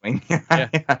the West Wing. Yeah.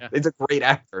 He's a great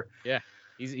actor. Yeah,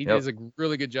 he does a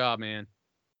really good job, man.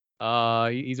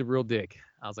 He's a real dick.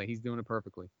 I was like, he's doing it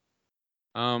perfectly.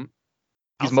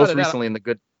 He's most recently in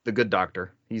the Good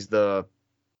Doctor. He's the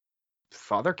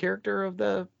father character of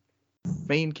the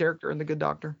main character in the Good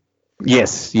Doctor.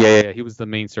 Yes, yeah. He was the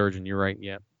main surgeon. You're right.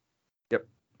 Yeah. Yep.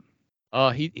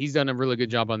 He's done a really good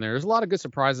job on there. There's a lot of good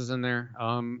surprises in there.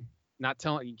 You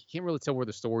can't really tell where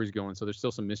the story's going, so there's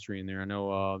still some mystery in there. I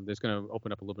know there's going to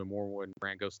open up a little bit more when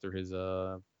Grant goes through his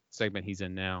segment he's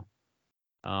in now.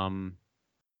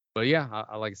 But yeah,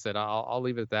 like I said, I'll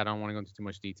leave it at that. I don't want to go into too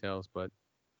much details, but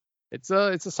it's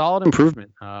a solid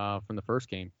improvement from the first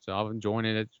game. So I'm enjoying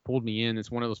it. It's pulled me in.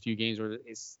 It's one of those few games where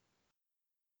it's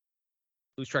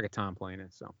lose track of time playing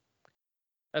it. So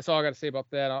that's all I got to say about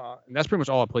that. And that's pretty much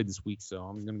all I played this week. So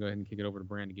I'm gonna go ahead and kick it over to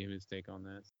Brand to give his take on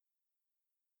that.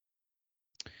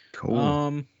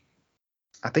 Cool.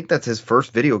 I think that's his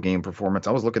first video game performance.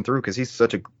 I was looking through because he's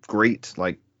such a great,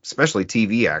 especially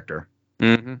TV actor.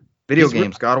 Mm-hmm. Video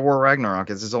games, God of War Ragnarok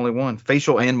is his only one.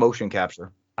 Facial and motion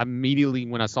capture. Immediately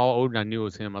when I saw Odin, I knew it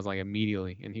was him. I was like,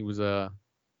 immediately, and he was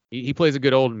he plays a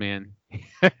good old man.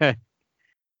 It's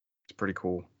pretty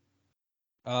cool.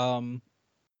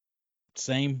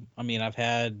 Same. I mean, I've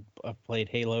played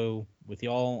Halo with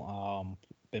y'all.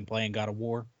 Been playing God of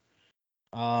War.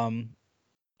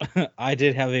 I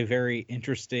did have a very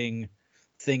interesting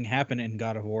thing happen in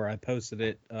God of War. I posted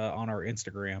it on our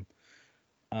Instagram.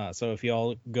 So if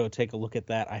y'all go take a look at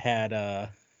that, I had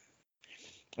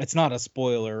it's not a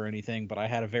spoiler or anything, but I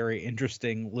had a very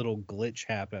interesting little glitch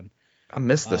happen. I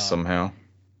missed this somehow.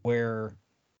 Where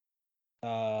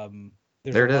there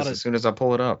it is. As soon as I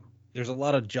pull it up, there's a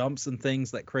lot of jumps and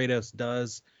things that Kratos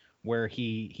does where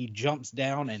he jumps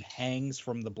down and hangs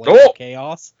from the blade of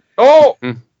chaos. Oh.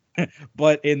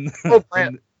 But in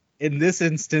this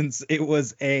instance, it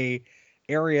was a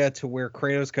area to where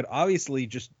Kratos could obviously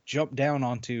just jump down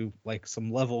onto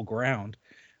some level ground.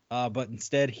 But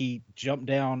instead he jumped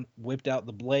down, whipped out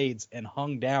the blades, and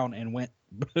hung down and went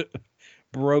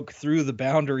broke through the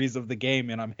boundaries of the game,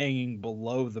 and I'm hanging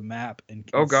below the map and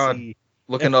can see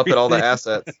looking up at all the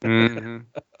assets.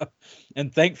 Mm-hmm.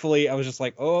 And thankfully I was just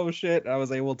like, oh shit, I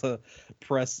was able to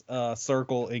press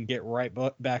circle and get right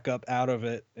back up out of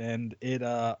it, and it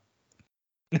oh,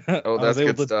 that's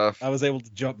good stuff. I was able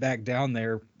to jump back down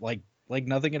there like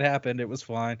nothing had happened. It was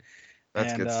fine.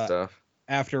 That's good stuff.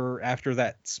 After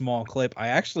that small clip, I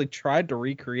actually tried to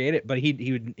recreate it, but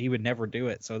he would never do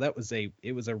it. So it was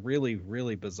a really,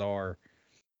 really bizarre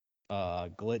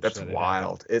glitch. That's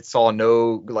wild. It saw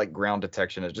no ground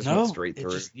detection. It just went straight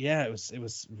through. It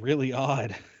was really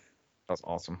odd. That's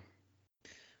awesome.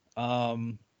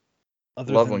 Love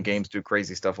when games do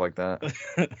crazy stuff like that.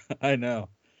 I know.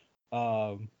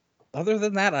 Other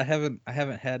than that, I haven't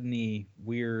had any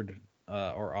weird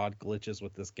or odd glitches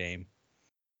with this game.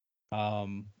 Are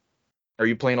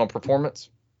you playing on performance?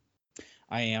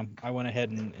 I am. I went ahead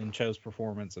and chose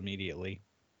performance immediately.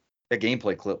 That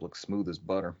gameplay clip looks smooth as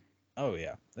butter. Oh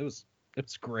yeah,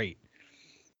 it's great.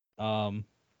 Other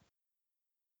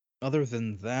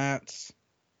than that,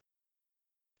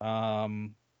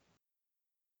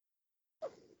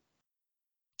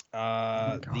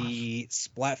 the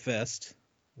Splatfest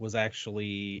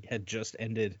had just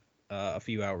ended a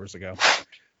few hours ago.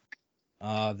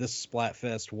 This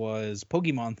Splatfest was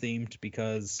Pokemon themed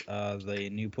because the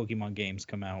new Pokemon games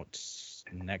come out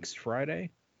next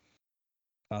Friday.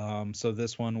 So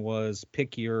this one was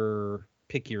pick your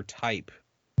type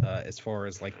as far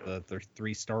as the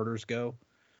 3 starters go.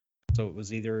 So it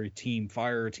was either Team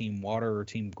Fire, Team Water, or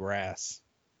Team Grass.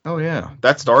 Oh yeah,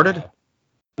 that started.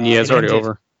 Yeah, it's already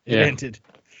over. It ended.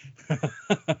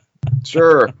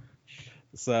 Sure.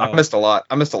 So I missed a lot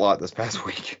this past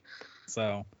week.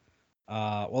 So,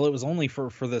 well, it was only for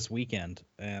this weekend,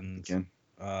 and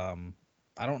I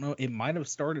don't know. It might have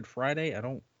started Friday.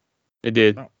 It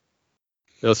did.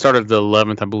 It started the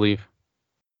 11th, I believe.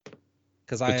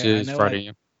 Because which is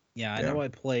Friday. I know I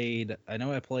played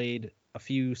a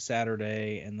few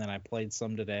Saturday, and then I played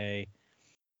some today.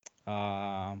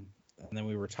 And then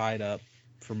we were tied up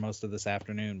for most of this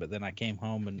afternoon, but then I came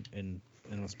home and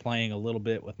was playing a little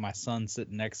bit with my son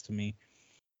sitting next to me,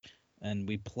 and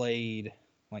we played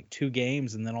 2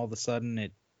 games, and then all of a sudden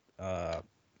it got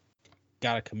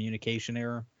a communication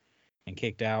error and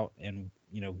kicked out, and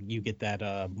you get that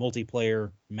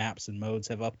multiplayer maps and modes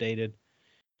have updated,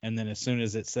 and then as soon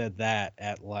as it said that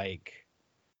at I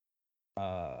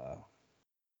want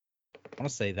to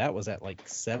say that was at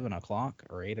 7 o'clock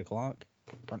or 8 o'clock.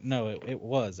 No, it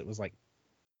was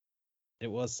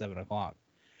 7 o'clock.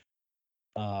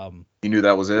 You knew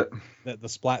that was it? That the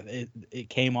Splat it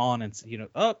came on and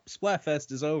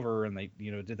Splatfest is over, and they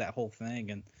did that whole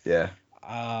thing, and yeah.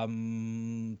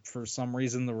 For some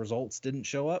reason the results didn't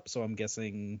show up, so I'm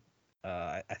guessing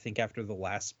I think after the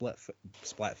last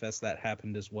Splatfest that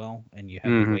happened as well, and you had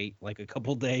to wait a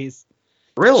couple days.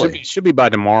 Really? Should be by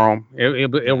tomorrow.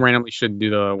 It randomly should do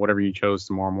the whatever you chose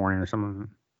tomorrow morning or something.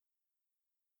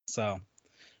 So,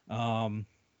 I've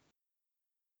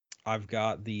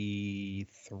got the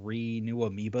 3 new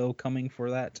amiibo coming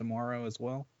for that tomorrow as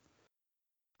well.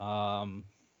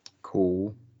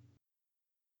 Cool.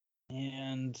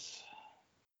 And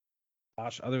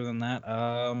gosh, other than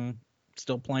that,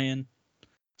 still playing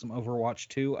some Overwatch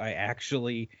 2. I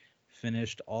actually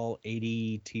finished all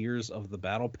 80 tiers of the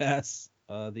Battle Pass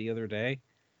the other day.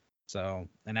 So,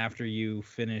 and after you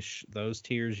finish those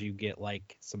tiers, you get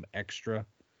like some extra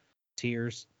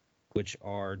tiers, which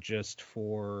are just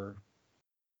for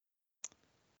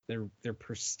they're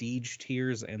prestige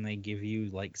tiers, and they give you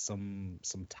like some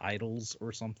titles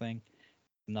or something.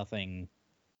 Nothing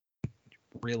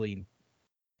really,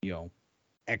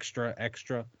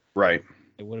 extra. Right.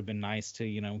 It would have been nice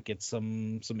to, get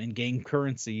some in-game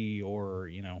currency or,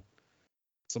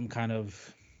 some kind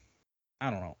of, I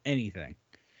don't know, anything.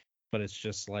 But it's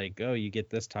just like, oh, you get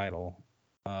this title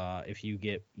if you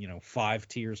get, 5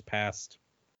 tiers past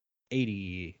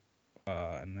 80,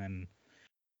 and then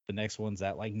the next one's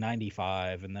at like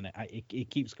 95, and then it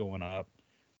keeps going up.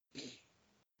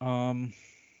 And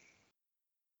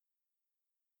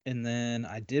then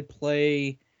I did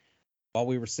play while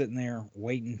we were sitting there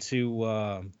waiting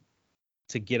to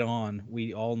get on.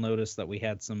 We all noticed that we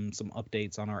had some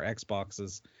updates on our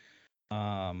Xboxes.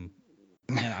 And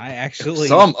I actually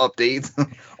some updates,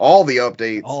 all the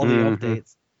updates,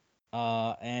 updates.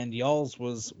 And y'all's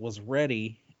was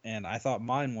ready, and I thought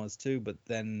mine was too. But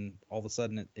then all of a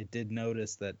sudden, it did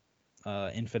notice that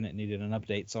Infinite needed an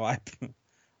update, so I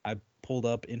pulled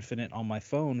up Infinite on my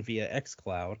phone via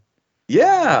xCloud.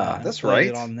 Yeah, that's right.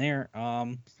 It on there.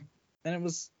 And it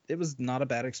was not a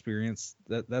bad experience.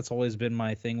 That's always been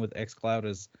my thing with xCloud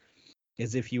is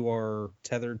if you are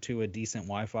tethered to a decent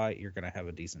Wi-Fi, you're gonna have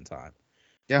a decent time.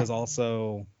 Yeah. Because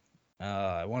also,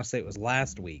 I want to say it was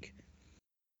last week,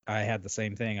 I had the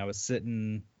same thing. I was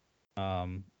sitting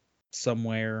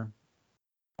somewhere.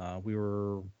 We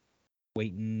were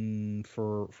waiting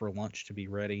for lunch to be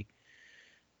ready.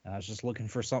 I was just looking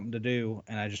for something to do,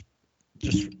 and I just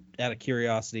out of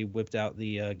curiosity whipped out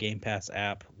the Game Pass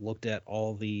app, looked at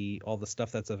all the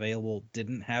stuff that's available.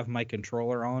 Didn't have my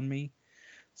controller on me,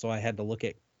 so I had to look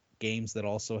at games that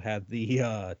also had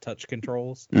the touch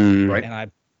controls. Right.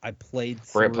 And I played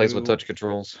through. Brant plays with touch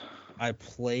controls. I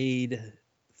played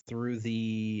through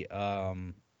the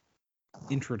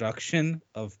introduction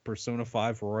of Persona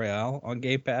 5 Royale on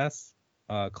Game Pass,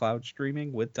 cloud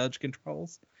streaming with touch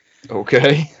controls.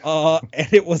 Okay.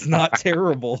 And it was not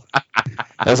terrible.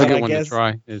 That's a good one to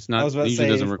try. It's not. It usually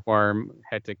doesn't require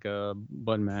hectic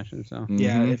button mashing. So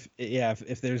yeah,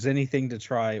 if there's anything to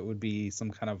try, it would be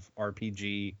some kind of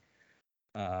RPG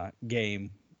game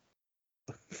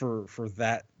for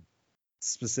that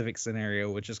specific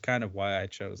scenario, which is kind of why I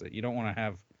chose it. You don't want to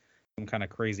have some kind of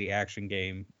crazy action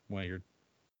game when you're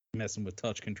messing with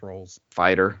touch controls.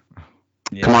 Fighter.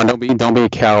 Yeah. Come on, don't be a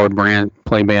coward, Brant.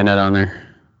 Play Bayonetta on there.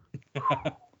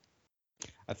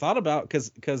 I thought about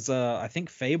because I think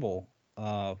Fable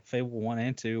 1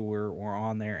 and 2 were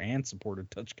on there and supported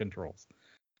touch controls.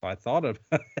 So I thought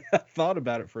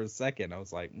about it for a second. I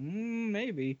was like,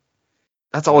 maybe.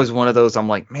 That's always one of those. I'm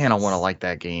like, man, I want to like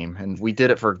that game. And we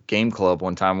did it for Game Club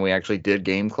one time. We actually did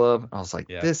Game Club. I was like,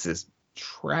 This is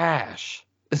trash.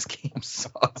 This game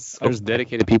sucks. There's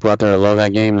dedicated people out there that love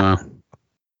that game now.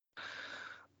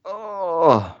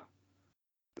 Oh.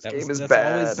 This game is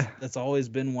bad. That's always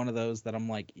been one of those that I'm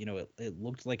like, it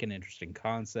looked like an interesting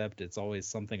concept. It's always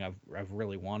something I've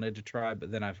really wanted to try,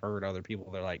 but then I've heard other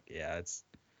people, they're like, yeah,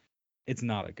 it's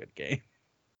not a good game.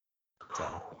 So.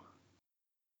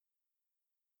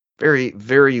 Very,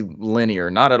 very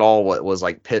linear. Not at all what was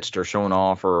like pitched or shown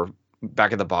off or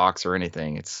back of the box or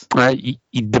anything. It's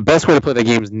the best way to play that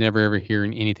game is never ever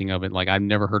hearing anything of it. Like I've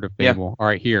never heard of Fable. Yeah. All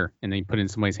right, here, and then you put it in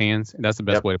somebody's hands. And that's the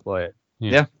best way to play it.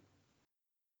 Yeah.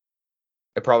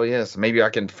 It probably is. Maybe I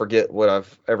can forget what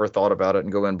I've ever thought about it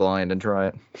and go in blind and try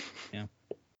it. Yeah.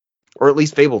 Or at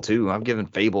least Fable 2. I've given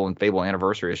Fable and Fable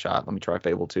Anniversary a shot. Let me try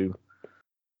Fable 2.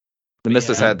 The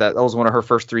Missus had that. That was one of her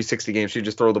first 360 games. She'd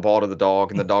just throw the ball to the dog,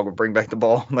 and the dog would bring back the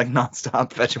ball, like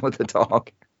nonstop fetching with the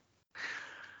dog.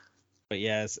 But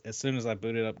yeah, as soon as I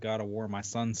booted up God of War, my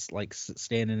son's like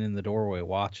standing in the doorway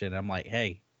watching. I'm like,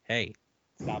 hey,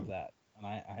 stop that. And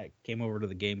I came over to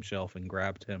the game shelf and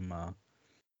grabbed him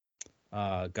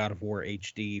God of War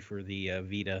HD for the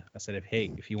Vita. I said,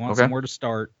 if you want somewhere to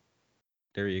start,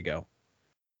 there you go.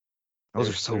 Those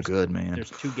are so good, man. There's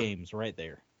 2 games right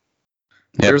there.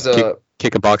 Yep. There's a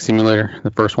Kick a Box Simulator,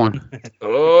 the first one.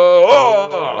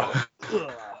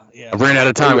 Yeah. I ran out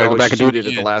of time. I go back and shoot it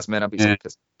at the last minute. I'd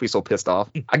be so pissed off.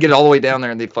 I get it all the way down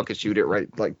there and they fucking shoot it right.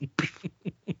 Like,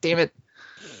 damn it.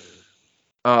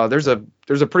 There's a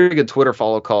pretty good Twitter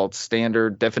follow called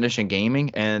Standard Definition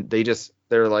Gaming, and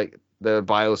they're like, the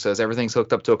bio says everything's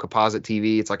hooked up to a composite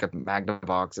TV. It's like a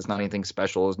Magnavox. It's not anything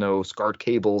special. There's no scarred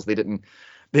cables. They didn't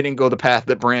go the path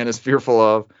that Brand is fearful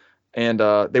of. And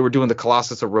they were doing the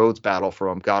Colossus of Rhodes battle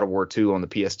from God of War 2 on the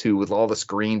PS2 with all the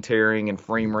screen tearing and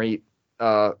frame rate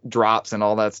drops and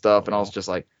all that stuff. And I was just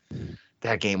like,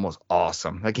 that game was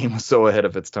awesome. That game was so ahead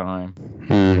of its time.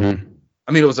 Mm-hmm.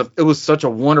 I mean, it was such a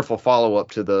wonderful follow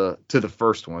up to the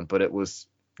first one, but it was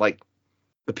like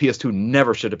the PS2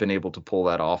 never should have been able to pull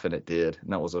that off, and it did.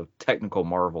 And that was a technical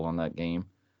marvel on that game.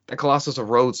 That Colossus of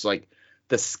Rhodes, like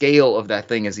the scale of that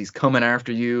thing as he's coming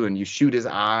after you, and you shoot his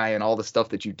eye, and all the stuff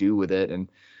that you do with it, and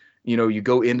you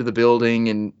go into the building,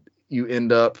 and you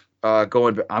end up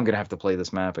going. I'm gonna have to play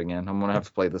this map again. I'm gonna have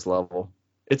to play this level.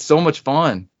 It's so much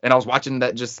fun. And I was watching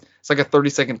that it's like a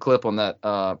 30-second clip on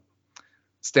that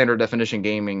Standard Definition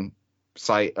Gaming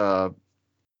site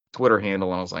Twitter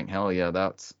handle, and I was like, hell yeah,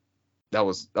 that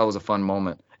was a fun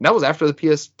moment. And that was after the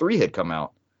PS3 had come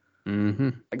out. Mm-hmm.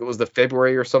 Like it was the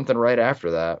February or something right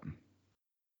after that.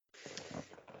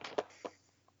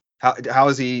 How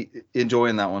is he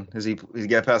enjoying that one? Is he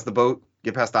get past the boat?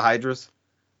 Get past the Hydras?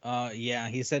 Yeah,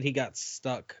 he said he got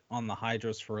stuck on the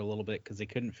Hydras for a little bit because he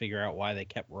couldn't figure out why they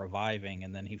kept reviving,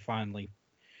 and then he finally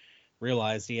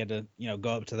realized he had to, go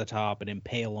up to the top and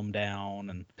impale them down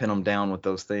and pin them down with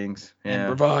those things. Yeah. And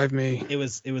revive me. It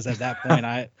was at that point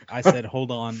I said, hold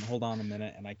on a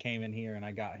minute, and I came in here and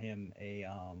I got him a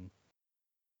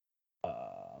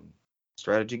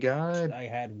strategy guide. I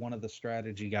had one of the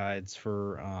strategy guides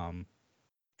for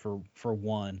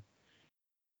one,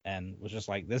 and was just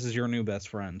like, this is your new best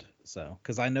friend. So,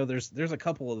 because I know there's a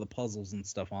couple of the puzzles and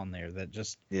stuff on there that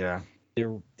just, yeah,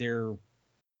 they're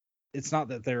it's not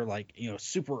that they're like,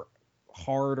 super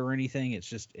hard or anything. It's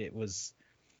just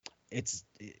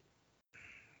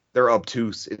they're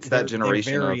obtuse. It's that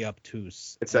generation. They're very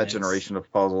obtuse. It's that generation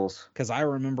of puzzles. Because I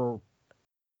remember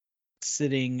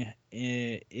sitting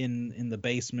in the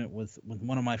basement with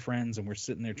one of my friends, and we're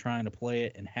sitting there trying to play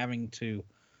it and having to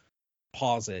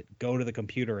pause it, go to the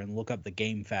computer, and look up the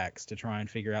game facts to try and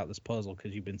figure out this puzzle,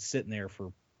 because you've been sitting there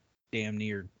for damn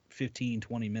near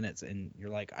 15-20 minutes, and you're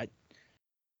like,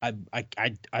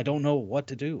 I don't know what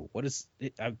to do. What is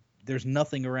it? There's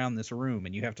nothing around this room,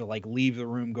 and you have to like leave the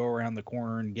room, go around the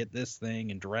corner, and get this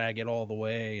thing, and drag it all the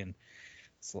way. And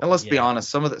let's be honest,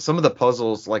 some of the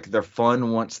puzzles, like, they're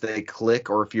fun once they click,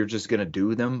 or if you're just gonna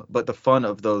do them. But the fun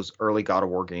of those early God of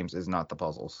War games is not the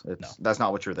puzzles. That's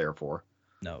not what you're there for.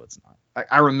 No, it's not.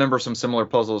 I remember some similar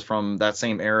puzzles from that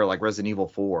same era, like Resident Evil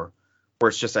 4, where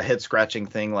it's just a head scratching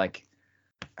thing, like,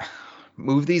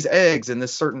 move these eggs in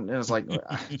this certain, and it's like,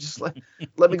 just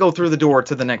let me go through the door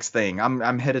to the next thing.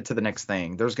 I'm headed to the next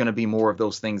thing. There's going to be more of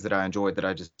those things that I enjoyed that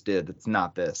I just did. It's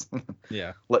not this.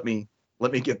 Yeah. Let me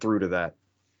get through to that.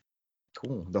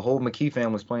 Cool. The whole McKee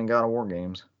family's playing God of War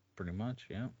games. Pretty much,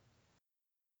 yeah. Is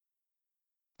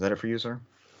that it for you, sir?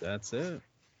 That's it.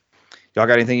 Y'all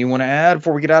got anything you want to add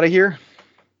before we get out of here?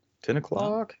 10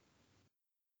 o'clock.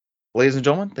 Ladies and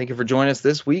gentlemen, thank you for joining us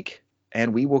this week,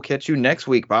 and we will catch you next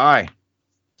week. Bye.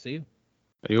 See you.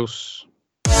 Adios.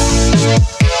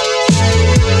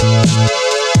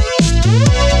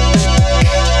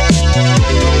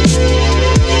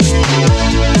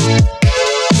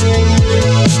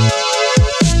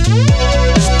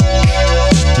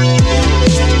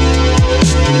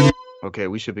 Okay,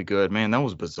 we should be good. Man, that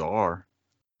was bizarre.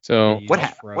 So what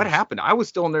happened? I was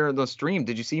still in there in the stream.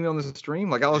 Did you see me on the stream?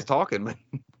 Like, I was talking, but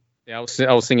yeah, I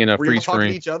was singing a were freeze talking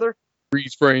frame. to each other?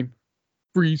 Freeze frame.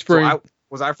 Freeze frame. So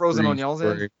was I frozen on y'all's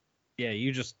end? Yeah,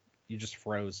 you just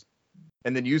froze.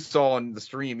 And then you saw on the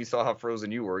stream, you saw how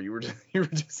frozen you were. You were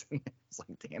just in there. It's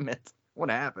like, damn it,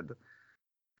 what happened?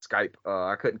 Skype.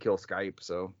 I couldn't kill Skype,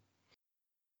 so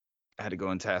I had to go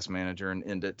in Task Manager and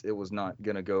end it. It was not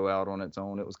gonna go out on its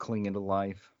own. It was clinging to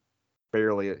life,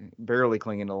 barely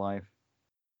clinging to life.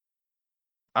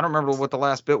 I don't remember what the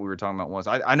last bit we were talking about was.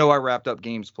 I know I wrapped up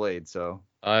games played, so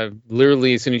I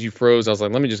literally, as soon as you froze, I was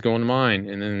like, let me just go into mine,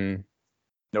 and then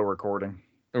no recording.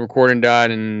 The recording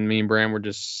died, and me and Bram were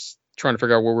just trying to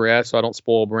figure out where we're at, so I don't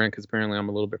spoil Brand, because apparently I'm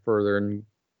a little bit further in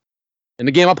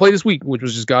the game I played this week, which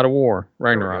was just God of War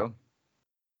Ragnarok.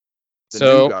 The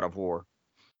new God of War.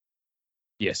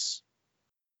 Yes.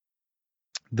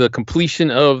 The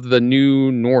completion of the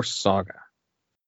new Norse saga.